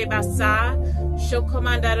 Kamandarabasa,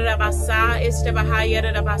 Shokomandarabasa, Istibahaya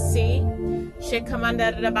Rabasi,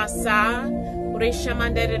 Shekamandarabasa,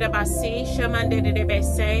 Urishamandarabasi,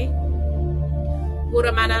 Shamandarabese,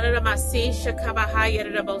 Uramanarabasi, Shakabahaya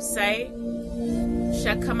Rabose,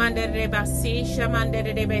 Shakamandarabasi,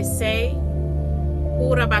 Shamandarabese,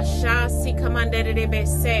 Urabasha,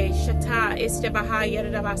 Sikamandarabese, Shata, Istibahaya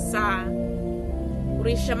Rabasa,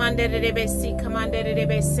 Urishamandarabesi,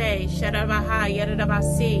 Kamandarabese, Shadabahaya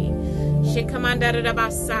Rabasi,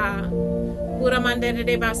 Shikamandarabasa,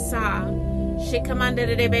 Uramandarabasa,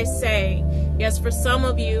 Shikamandarabese. Yes, for some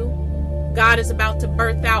of you, God is about to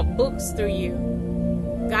birth out books through you.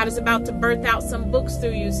 God is about to birth out some books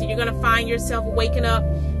through you. So you're going to find yourself waking up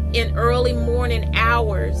in early morning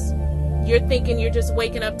hours. You're thinking you're just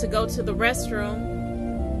waking up to go to the restroom.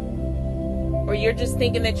 Or you're just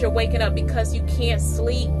thinking that you're waking up because you can't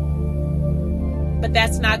sleep. But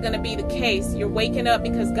that's not going to be the case. You're waking up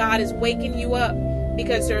because God is waking you up,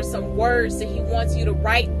 because there are some words that He wants you to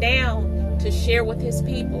write down to share with His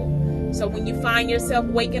people. So when you find yourself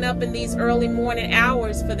waking up in these early morning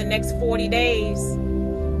hours for the next 40 days,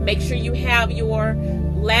 make sure you have your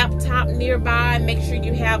laptop nearby. Make sure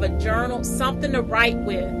you have a journal, something to write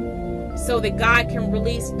with, so that God can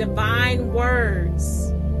release divine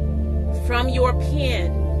words from your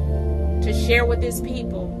pen to share with His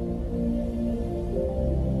people.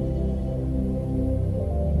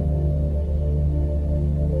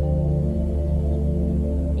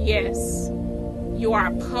 Yes, you are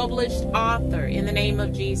a published author in the name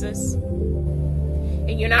of Jesus.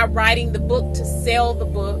 And you're not writing the book to sell the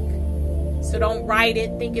book. So don't write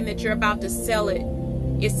it thinking that you're about to sell it.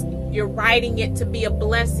 You're writing it to be a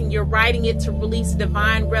blessing. You're writing it to release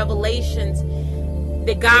divine revelations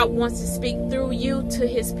that God wants to speak through you to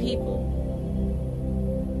His people.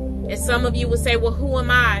 And some of you would say, well, who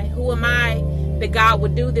am I? Who am I that God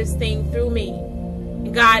would do this thing through me?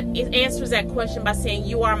 And God answers that question by saying,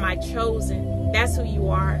 you are my chosen. That's who you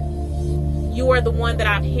are. You are the one that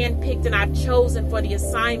I've handpicked and I've chosen for the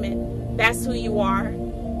assignment. That's who you are.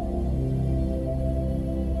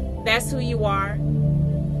 That's who you are.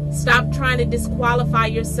 Stop trying to disqualify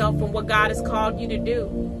yourself from what God has called you to do.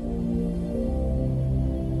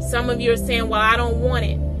 Some of you are saying, well, I don't want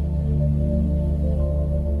it.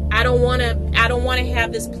 I don't want to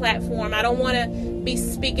have this platform. I don't want to be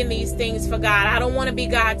speaking these things for God. I don't want to be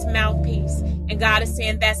God's mouthpiece. And God is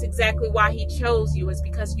saying that's exactly why he chose you. It's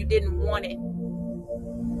because you didn't want it.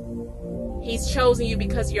 He's chosen you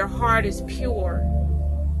because your heart is pure.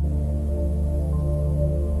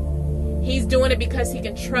 He's doing it because he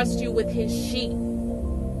can trust you with his sheep.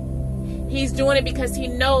 He's doing it because he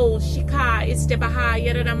knows Shika istibaha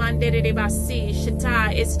yadamandere de basi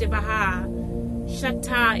shita istibaha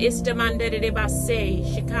shata istamandere de basi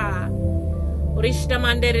shika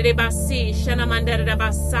urishtamandere de basi shanamandere de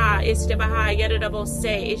basa istibaha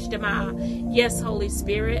yadabose ishtama. Yes, Holy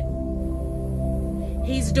Spirit.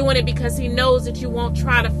 He's doing it because he knows that you won't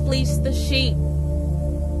try to fleece the sheep.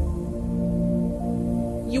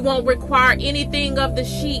 You won't require anything of the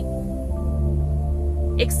sheep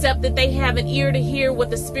except that they have an ear to hear what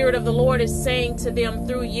the Spirit of the Lord is saying to them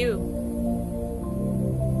through you.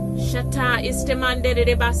 Shata istemandere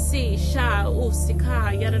de basi sha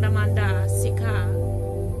usika yadamanda sika.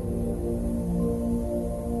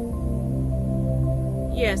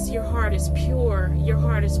 Yes, your heart is pure. Your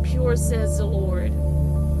heart is pure, says the Lord.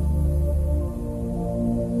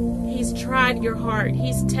 He's tried your heart.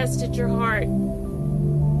 He's tested your heart.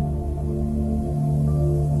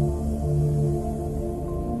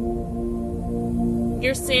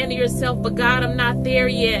 You're saying to yourself, but God, I'm not there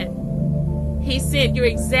yet. He said, you're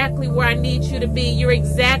exactly where I need you to be. You're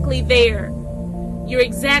exactly there. You're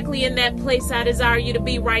exactly in that place I desire you to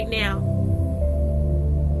be right now.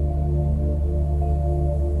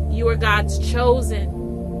 You are God's chosen.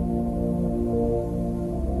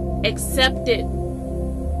 Accept it.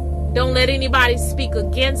 Don't let anybody speak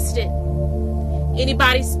against it.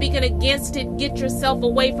 Anybody speaking against it, get yourself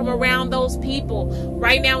away from around those people.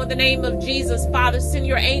 Right now, in the name of Jesus, Father, send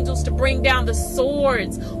your angels to bring down the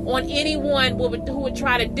swords on anyone who would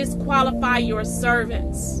try to disqualify your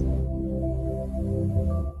servants.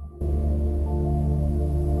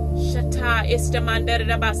 Shata istamandere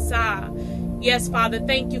basa. Yes, Father,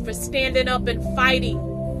 thank you for standing up and fighting.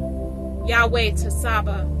 Yahweh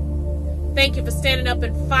Tasaba. Thank you for standing up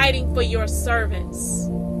and fighting for your servants.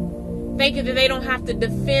 Thank you that they don't have to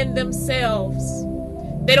defend themselves.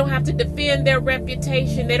 They don't have to defend their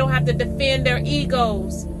reputation. They don't have to defend their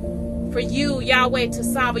egos. For you, Yahweh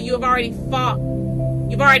Tasaba, you have already fought.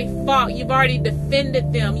 You've already fought. You've already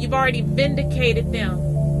defended them. You've already vindicated them.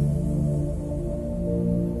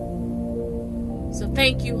 So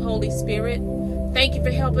thank you, Holy Spirit. Thank you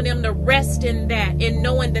for helping them to rest in that, in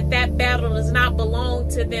knowing that that battle does not belong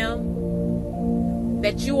to them,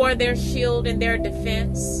 that you are their shield and their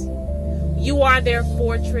defense. You are their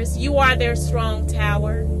fortress. You are their strong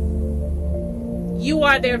tower. You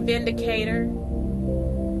are their vindicator.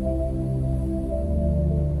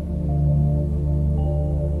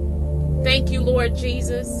 Thank you, Lord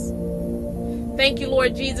Jesus. Thank you,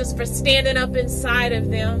 Lord Jesus, for standing up inside of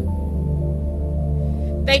them.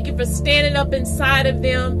 Thank you for standing up inside of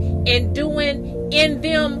them and doing in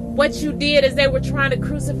them what you did as they were trying to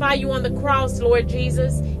crucify you on the cross, Lord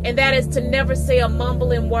Jesus, and that is to never say a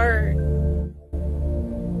mumbling word.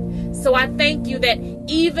 So I thank you that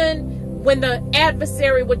even when the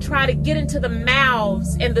adversary would try to get into the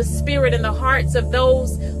mouths and the spirit and the hearts of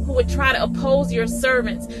those who would try to oppose your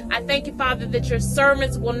servants, I thank you, Father, that your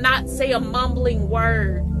servants will not say a mumbling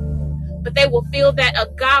word, but they will feel that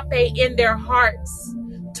agape in their hearts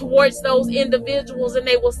towards those individuals, and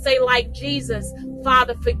they will say like Jesus,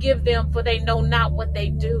 Father, forgive them, for they know not what they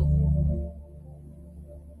do.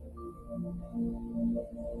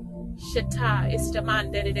 Shata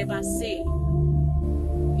istamandere de basi.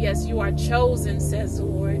 Yes, you are chosen, says the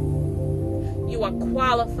Lord. You are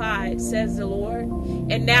qualified, says the Lord.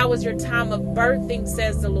 And now is your time of birthing,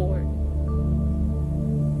 says the Lord.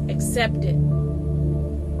 Accept it.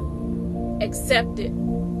 Accept it.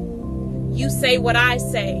 You say what I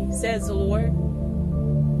say, says the Lord.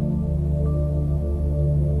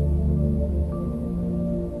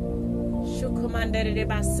 Shukumandere de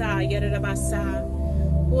basa, yere de basa.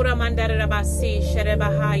 Pura mandare de basi, shere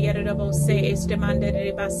baha, yere de bose, este mandere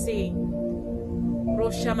de basi.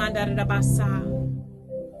 Rosha mandare de basa.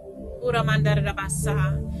 Pura mandare de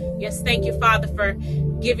basa. Yes, thank you, Father, for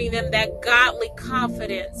giving them that godly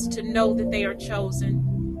confidence to know that they are chosen.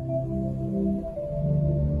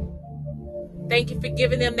 Thank you for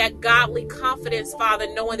giving them that godly confidence, Father,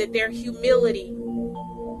 knowing that their humility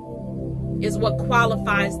is what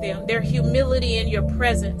qualifies them. Their humility in your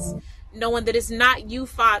presence, knowing that it's not you,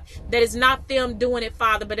 Father, that it's not them doing it,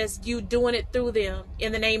 Father, but it's you doing it through them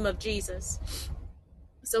in the name of Jesus.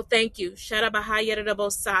 So thank you.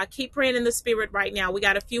 Keep praying in the spirit right now. We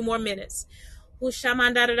got a few more minutes.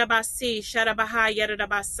 Hushamandarabasi, Sharabaha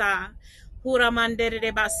Yaradabasa,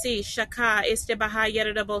 Huramandarabasi, Shaka, Estebaha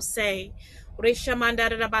Yaradabose,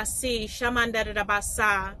 Rishamandarabasi,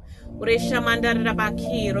 Shamandarabasa,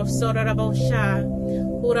 Rishamandarabaki, Rosorabosha,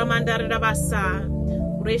 Huramandarabasa,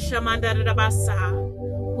 Rishamandarabasa,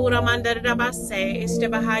 Huramandarabase,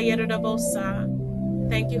 Estebaha Yaradabosa.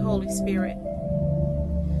 Thank you, Holy Spirit.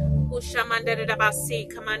 Hushamandarabasi,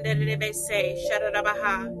 Kamandarabese,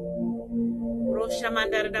 Sharabaha.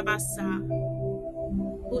 Roshamandarabasa,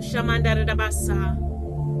 Hushamandarabasa,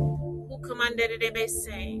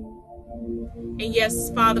 Hukamandarabese. And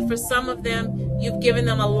yes, Father, for some of them, you've given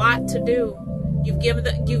them a lot to do. You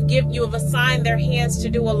have assigned their hands to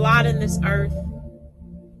do a lot in this earth,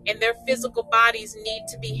 and their physical bodies need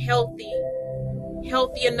to be healthy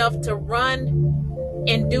enough to run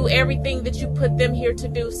and do everything that you put them here to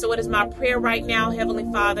do. So it is my prayer right now, Heavenly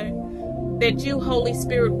Father, that you, Holy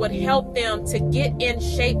Spirit, would help them to get in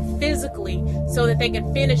shape physically so that they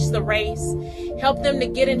can finish the race. Help them to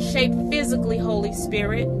get in shape physically, Holy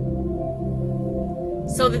Spirit,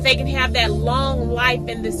 so that they can have that long life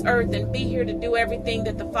in this earth and be here to do everything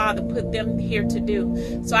that the Father put them here to do.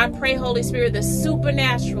 So I pray, Holy Spirit, that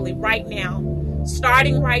supernaturally right now,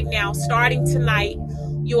 starting tonight,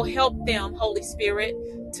 you'll help them, Holy Spirit,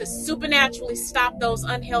 to supernaturally stop those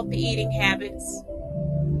unhealthy eating habits.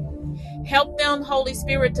 Help them, Holy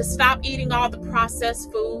Spirit, to stop eating all the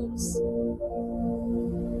processed foods.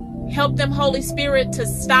 Help them, Holy Spirit, to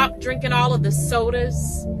stop drinking all of the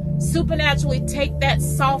sodas. Supernaturally take that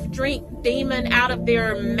soft drink demon out of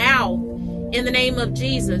their mouth in the name of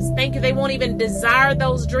Jesus. Thank you. They won't even desire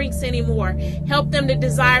those drinks anymore. Help them to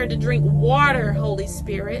desire to drink water, Holy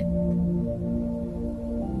Spirit.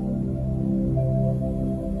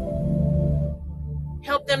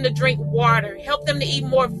 Help them to drink water. Help them to eat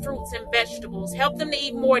more fruits and vegetables. Help them to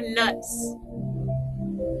eat more nuts.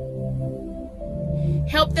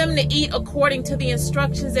 Help them to eat according to the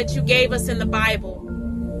instructions that you gave us in the Bible,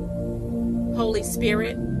 Holy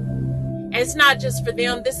Spirit. And it's not just for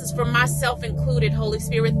them. This is for myself included, Holy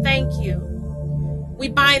Spirit. Thank you. We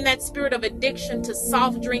bind that spirit of addiction to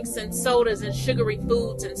soft drinks and sodas and sugary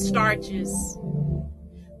foods and starches.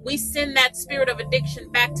 We send that spirit of addiction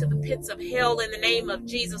back to the pits of hell in the name of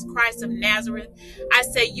Jesus Christ of Nazareth. I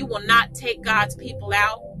say you will not take God's people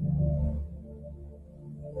out.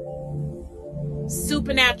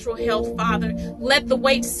 Supernatural health, Father. Let the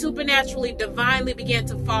weight supernaturally, divinely begin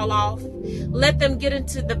to fall off. Let them get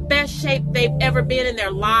into the best shape they've ever been in their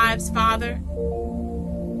lives, Father,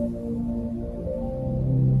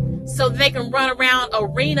 so they can run around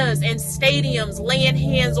arenas and stadiums laying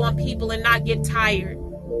hands on people and not get tired.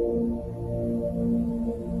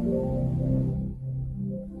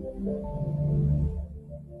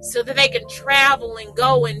 So that they can travel and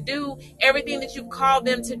go and do everything that you've called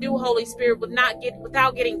them to do, Holy Spirit,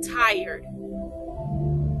 without getting tired.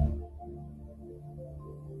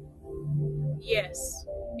 Yes,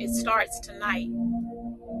 it starts tonight.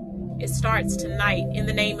 It starts tonight in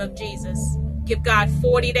the name of Jesus. Give God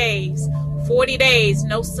 40 days. 40 days,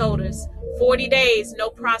 no sodas. 40 days, no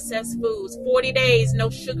processed foods. 40 days, no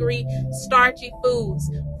sugary, starchy foods.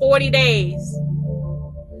 40 days,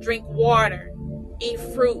 drink water. Eat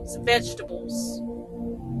fruits, vegetables.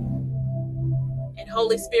 And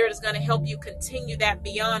Holy Spirit is going to help you continue that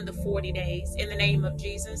beyond the 40 days in the name of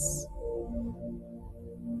Jesus.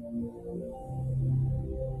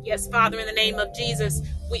 Yes, Father, in the name of Jesus,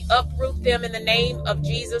 we uproot them in the name of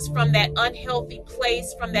Jesus from that unhealthy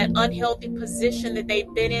place, from that unhealthy position that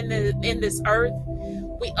they've been in this earth.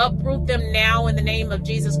 We uproot them now in the name of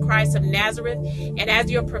Jesus Christ of Nazareth. And as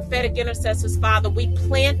your prophetic intercessors, Father, we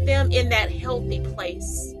plant them in that healthy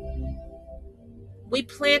place. We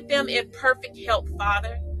plant them in perfect health,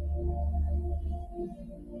 Father.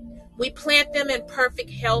 We plant them in perfect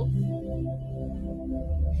health.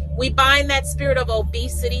 We bind that spirit of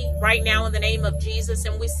obesity right now in the name of Jesus,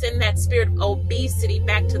 and we send that spirit of obesity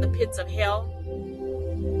back to the pits of hell.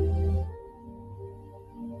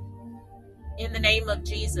 In the name of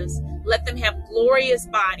Jesus, let them have glorious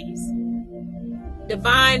bodies,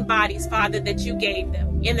 divine bodies, Father, that you gave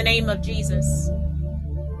them. In the name of Jesus.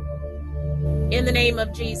 In the name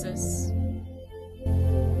of Jesus.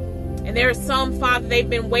 And there are some, Father, they've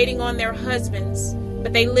been waiting on their husbands,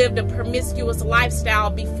 but they lived a promiscuous lifestyle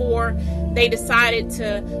before they decided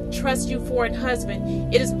to trust you for a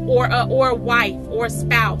husband. It is or a wife or a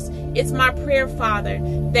spouse. It's my prayer, Father,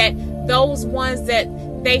 that those ones that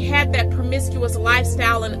they had that promiscuous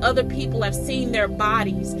lifestyle and other people have seen their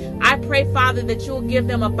bodies, I pray, Father, that you'll give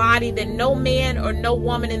them a body that no man or no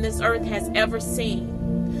woman in this earth has ever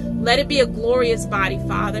seen. Let it be a glorious body,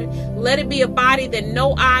 Father. Let it be a body that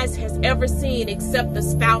no eyes has ever seen except the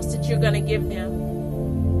spouse that you're going to give them.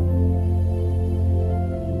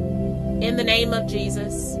 In the name of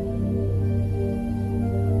Jesus.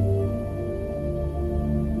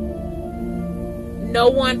 No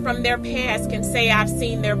one from their past can say, I've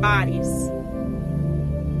seen their bodies.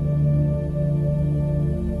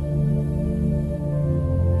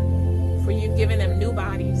 For you've given them new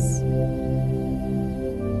bodies.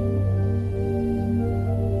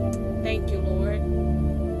 Thank you, Lord.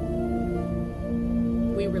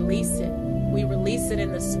 We release it. We release it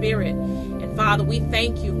in the spirit. And Father, we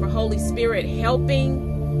thank you for Holy Spirit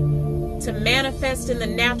helping to manifest in the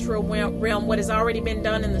natural realm what has already been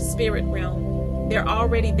done in the spirit realm. They're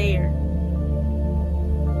already there.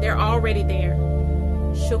 They're already there.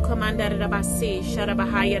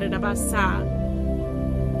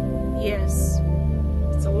 Yes.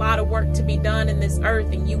 It's a lot of work to be done in this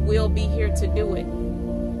earth, and you will be here to do it.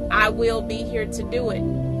 I will be here to do it.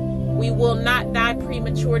 We will not die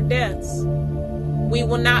premature deaths. We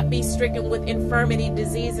will not be stricken with infirmity,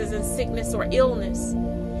 diseases, and sickness or illness.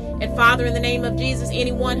 And Father, in the name of Jesus,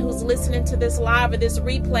 anyone who's listening to this live or this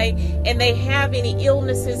replay and they have any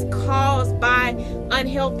illnesses caused by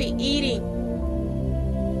unhealthy eating,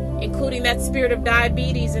 including that spirit of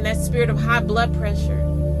diabetes and that spirit of high blood pressure,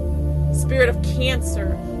 spirit of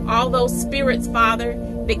cancer, all those spirits, Father,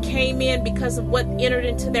 that came in because of what entered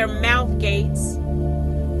into their mouth gates.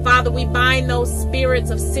 Father, we bind those spirits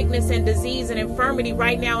of sickness and disease and infirmity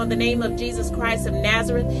right now in the name of Jesus Christ of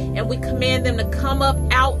Nazareth, and we command them to come up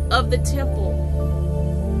out of the temple.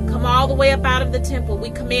 Come all the way up out of the temple. We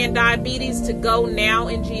command diabetes to go now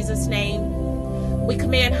in Jesus' name. We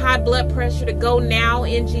command high blood pressure to go now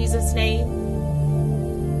in Jesus' name.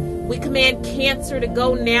 We command cancer to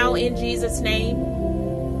go now in Jesus' name.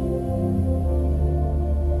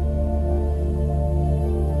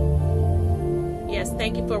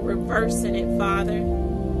 Thank you for reversing it, Father.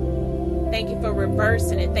 Thank you for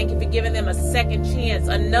reversing it. Thank you for giving them a second chance,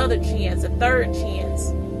 another chance, a third chance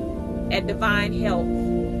at divine health.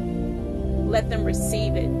 Let them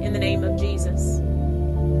receive it in the name of Jesus.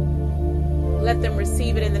 Let them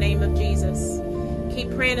receive it in the name of Jesus.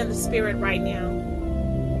 Keep praying in the spirit right now.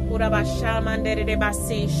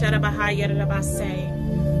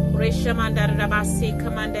 Reshamandara Rabasi,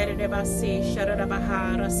 Commandere Rabasi,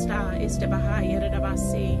 Shadarabaha, Rasta, Istabaha,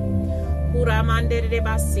 Yadabasi, Huramandere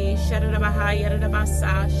Rabasi, Shadarabaha,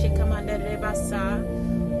 Yadabasa, Shikamandere Rabasa,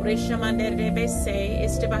 Reshamandere Rebese,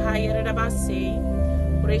 Istabaha, Yadabasi,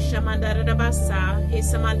 Reshamandara Rabasa,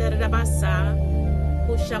 Hisamandere Rabasa,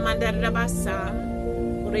 Hushamandere Rabasa,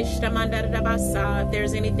 Reshamandere Rabasa. If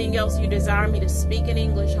there's anything else you desire me to speak in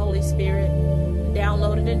English, Holy Spirit,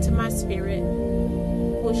 download it into my spirit.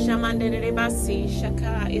 Shamandere Rabasi,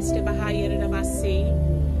 Shaka Istebahaya Rabasi,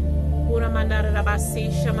 Uramandara Rabasi,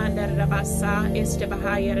 Shamandara Rabasa,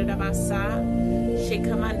 Istebahaya Rabasa,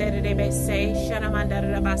 Shikamandere Rebese,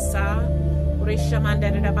 Shanamandara Rabasa,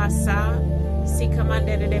 Rishamandara Rabasa,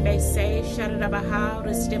 Sikamandere Rebese, Sharabaha,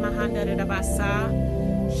 Ristimahanda Rabasa,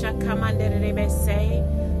 Shakamandere Rebese,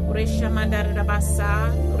 Rishamandara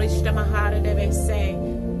Rabasa, Ristamahara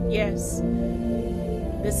Rebese. Yes.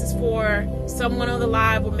 This is for someone on the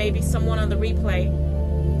live or maybe someone on the replay.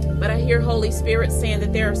 But I hear Holy Spirit saying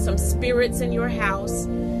that there are some spirits in your house.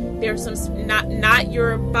 There are some, not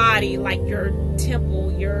your body, like your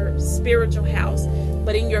temple, your spiritual house,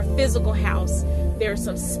 but in your physical house. There are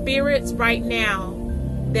some spirits right now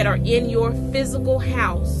that are in your physical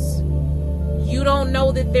house. You don't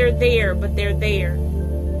know that they're there, but they're there.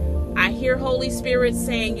 I hear Holy Spirit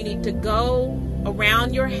saying you need to go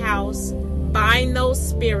around your house, bind those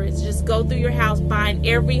spirits. Just go through your house, bind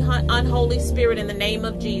every unholy spirit in the name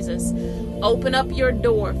of Jesus. Open up your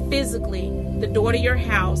door physically, the door to your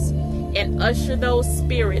house, and usher those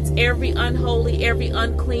spirits, every unholy, every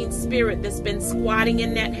unclean spirit that's been squatting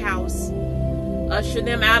in that house. Usher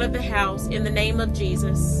them out of the house in the name of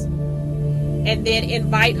Jesus. And then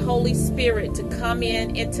invite Holy Spirit to come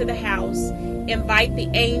into the house. Invite the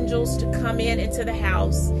angels to come into the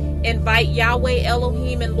house. Invite Yahweh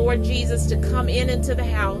Elohim and Lord Jesus to come into the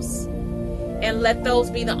house. And let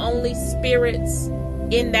those be the only spirits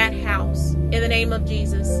in that house. In the name of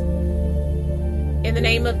Jesus. In the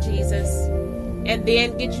name of Jesus. And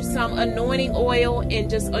then get you some anointing oil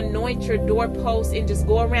and just anoint your doorposts and just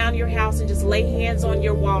go around your house and just lay hands on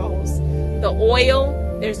your walls. The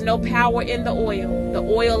oil, there's no power in the oil. The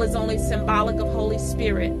oil is only symbolic of Holy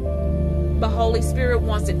Spirit. The Holy Spirit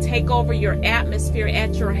wants to take over your atmosphere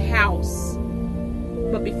at your house.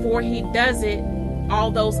 But before he does it, All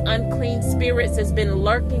those unclean spirits that's been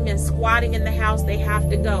lurking and squatting in the house, they have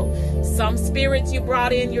to go. Some spirits you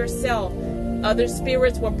brought in yourself. Other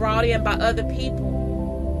spirits were brought in by other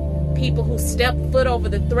people. People who step foot over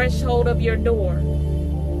the threshold of your door.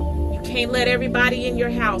 You can't let everybody in your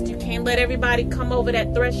house. You can't let everybody come over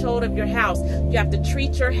that threshold of your house. You have to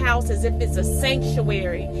treat your house as if it's a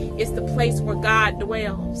sanctuary. It's the place where God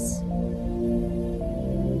dwells.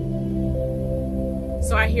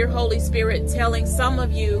 So I hear Holy Spirit telling some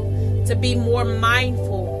of you to be more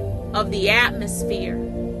mindful of the atmosphere.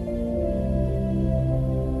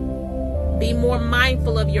 Be more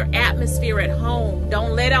mindful of your atmosphere at home.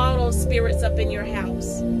 Don't let all those spirits up in your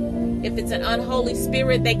house. If it's an unholy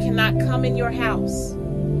spirit, they cannot come in your house.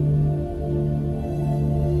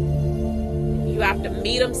 You have to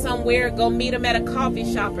meet them somewhere. Go meet them at a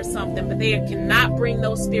coffee shop or something. But they cannot bring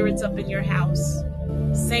those spirits up in your house.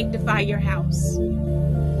 Sanctify your house.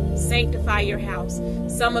 Sanctify your house.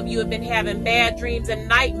 Some of you have been having bad dreams and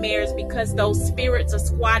nightmares because those spirits are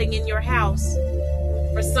squatting in your house.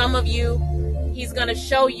 For some of you, He's going to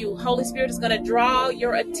show you, Holy Spirit is going to draw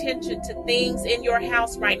your attention to things in your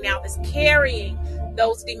house right now that's carrying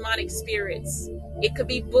those demonic spirits. It could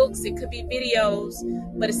be books, it could be videos,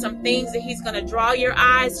 but it's some things that He's going to draw your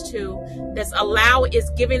eyes to is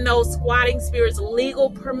giving those squatting spirits legal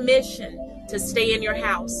permission to stay in your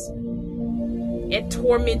house and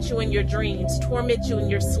torment you in your dreams, torment you in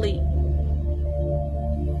your sleep.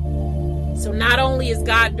 So not only is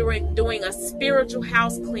God doing a spiritual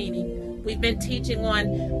house cleaning, we've been teaching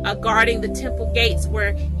on guarding the temple gates,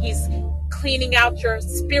 where He's cleaning out your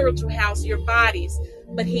spiritual house, your bodies,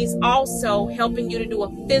 but He's also helping you to do a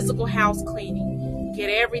physical house cleaning. Get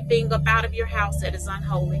everything up out of your house that is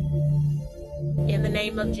unholy. In the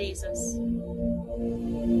name of Jesus.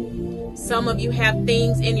 Some of you have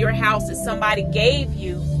things in your house that somebody gave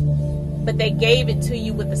you, but they gave it to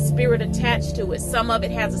you with a spirit attached to it. Some of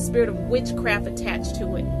it has a spirit of witchcraft attached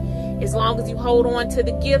to it. As long as you hold on to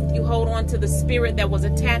the gift, you hold on to the spirit that was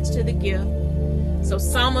attached to the gift. So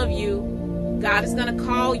some of you, God is going to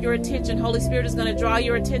call your attention. Holy Spirit is going to draw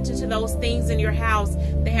your attention to those things in your house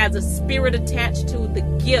that has a spirit attached to the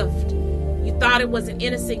gift. You thought it was an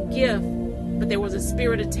innocent gift, but there was a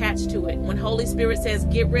spirit attached to it. When Holy Spirit says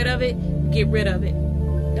get rid of it, get rid of it.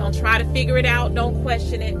 Don't try to figure it out. Don't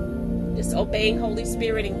question it. Just obey Holy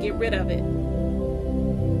Spirit and get rid of it.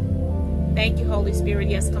 Thank you, Holy Spirit.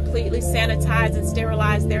 Yes, completely sanitize and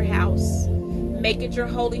sterilize their house. Make it your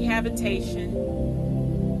holy habitation.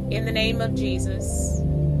 In the name of Jesus.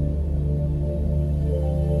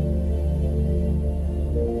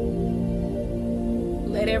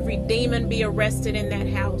 Let every demon be arrested in that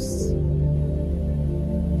house.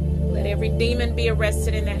 Let every demon be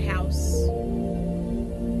arrested in that house.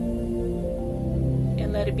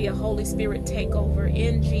 And let it be a Holy Spirit takeover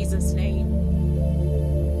in Jesus' name.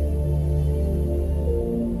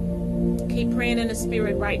 Keep praying in the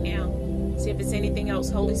Spirit right now. See if there's anything else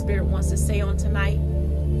Holy Spirit wants to say on tonight.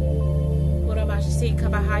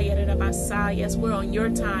 Yes, we're on your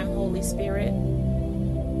time, Holy Spirit.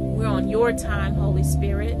 We're on your time, Holy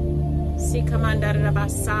Spirit.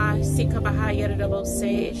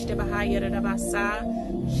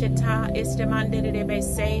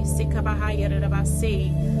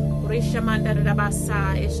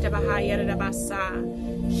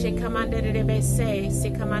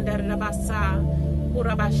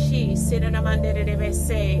 Urabashi, Sinamandere de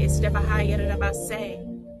Bese, Estebahaya Rabase,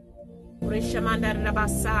 Rishamanda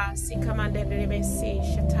Rabasa, Sikamanda de Besi,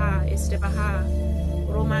 Shata, Estebaha,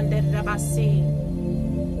 Romanda Rabasi,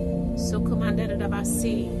 Sukamanda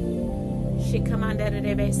Rabasi, Shikamanda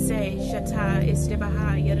de Bese, Shata,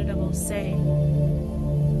 Estebahaya Rabose,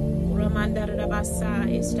 Romanda Rabasa,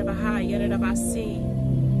 Estebahaya Rabasi,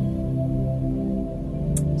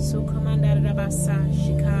 Sukamanda Rabasa,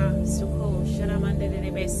 Shika, Suko. Sharamanda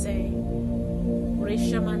de Bese,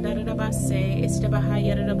 Rishamanda Rabase,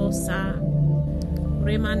 Estebahaya Rabosa,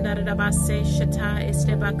 Remanda Rabase, Shata,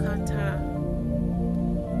 Estebakata.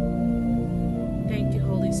 Thank you,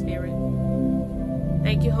 Holy Spirit.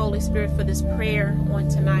 Thank you, Holy Spirit, for this prayer on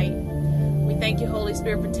tonight. We thank you, Holy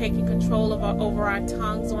Spirit, for taking control of over our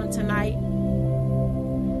tongues on tonight.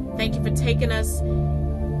 Thank you for taking us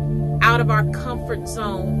out of our comfort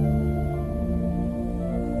zone,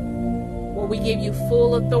 where we give you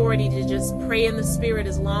full authority to just pray in the Spirit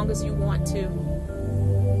as long as you want to.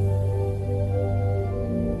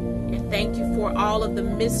 And thank you for all of the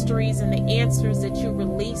mysteries and the answers that you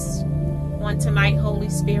released on tonight, Holy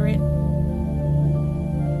Spirit.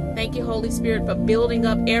 Thank you, Holy Spirit, for building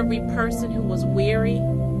up every person who was weary.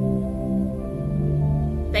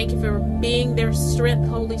 Thank you for being their strength,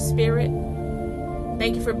 Holy Spirit.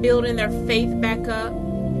 Thank you for building their faith back up.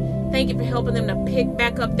 Thank you for helping them to pick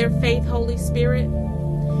back up their faith, Holy Spirit.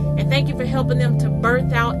 And thank you for helping them to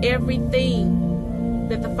birth out everything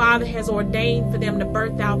that the Father has ordained for them to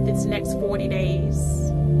birth out this next 40 days.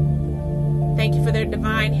 Thank you for their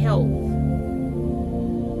divine health.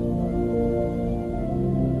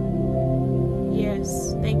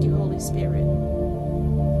 Yes, thank you, Holy Spirit.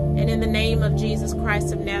 And in the name of Jesus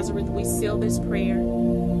Christ of Nazareth, we seal this prayer.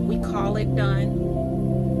 We call it done.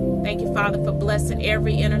 Thank you, Father, for blessing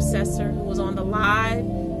every intercessor who was on the live,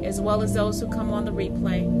 as well as those who come on the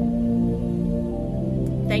replay.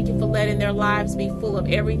 Thank you for letting their lives be full of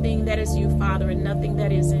everything that is you, Father, and nothing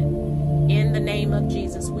that isn't. In the name of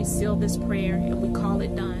Jesus, we seal this prayer and we call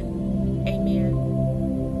it done. Amen.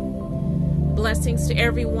 Blessings to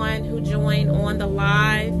everyone who joined on the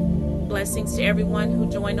live. Blessings to everyone who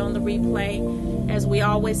joined on the replay. As we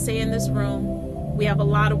always say in this room, we have a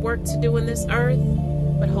lot of work to do in this earth,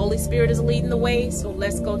 but Holy Spirit is leading the way, so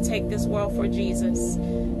let's go take this world for Jesus.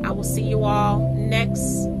 I will see you all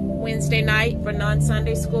next Wednesday night for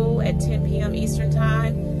non-Sunday school at 10 p.m. Eastern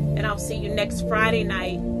Time, and I'll see you next Friday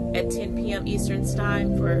night at 10 p.m. Eastern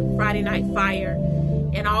Time for Friday Night Fire.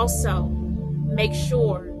 And also, make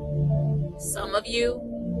sure some of you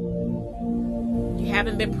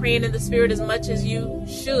haven't been praying in the Spirit as much as you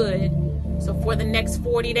should. So for the next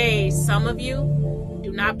 40 days, some of you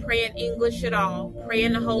do not pray in English at all. Pray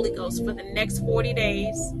in the Holy Ghost for the next 40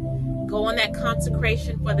 days. Go on that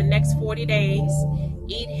consecration for the next 40 days.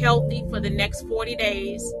 Eat healthy for the next 40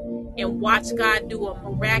 days. And watch God do a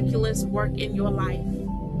miraculous work in your life.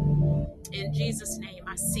 In Jesus' name,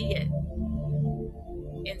 I see it.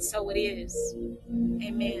 And so it is.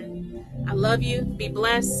 Amen. I love you. Be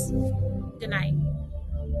blessed. Good night.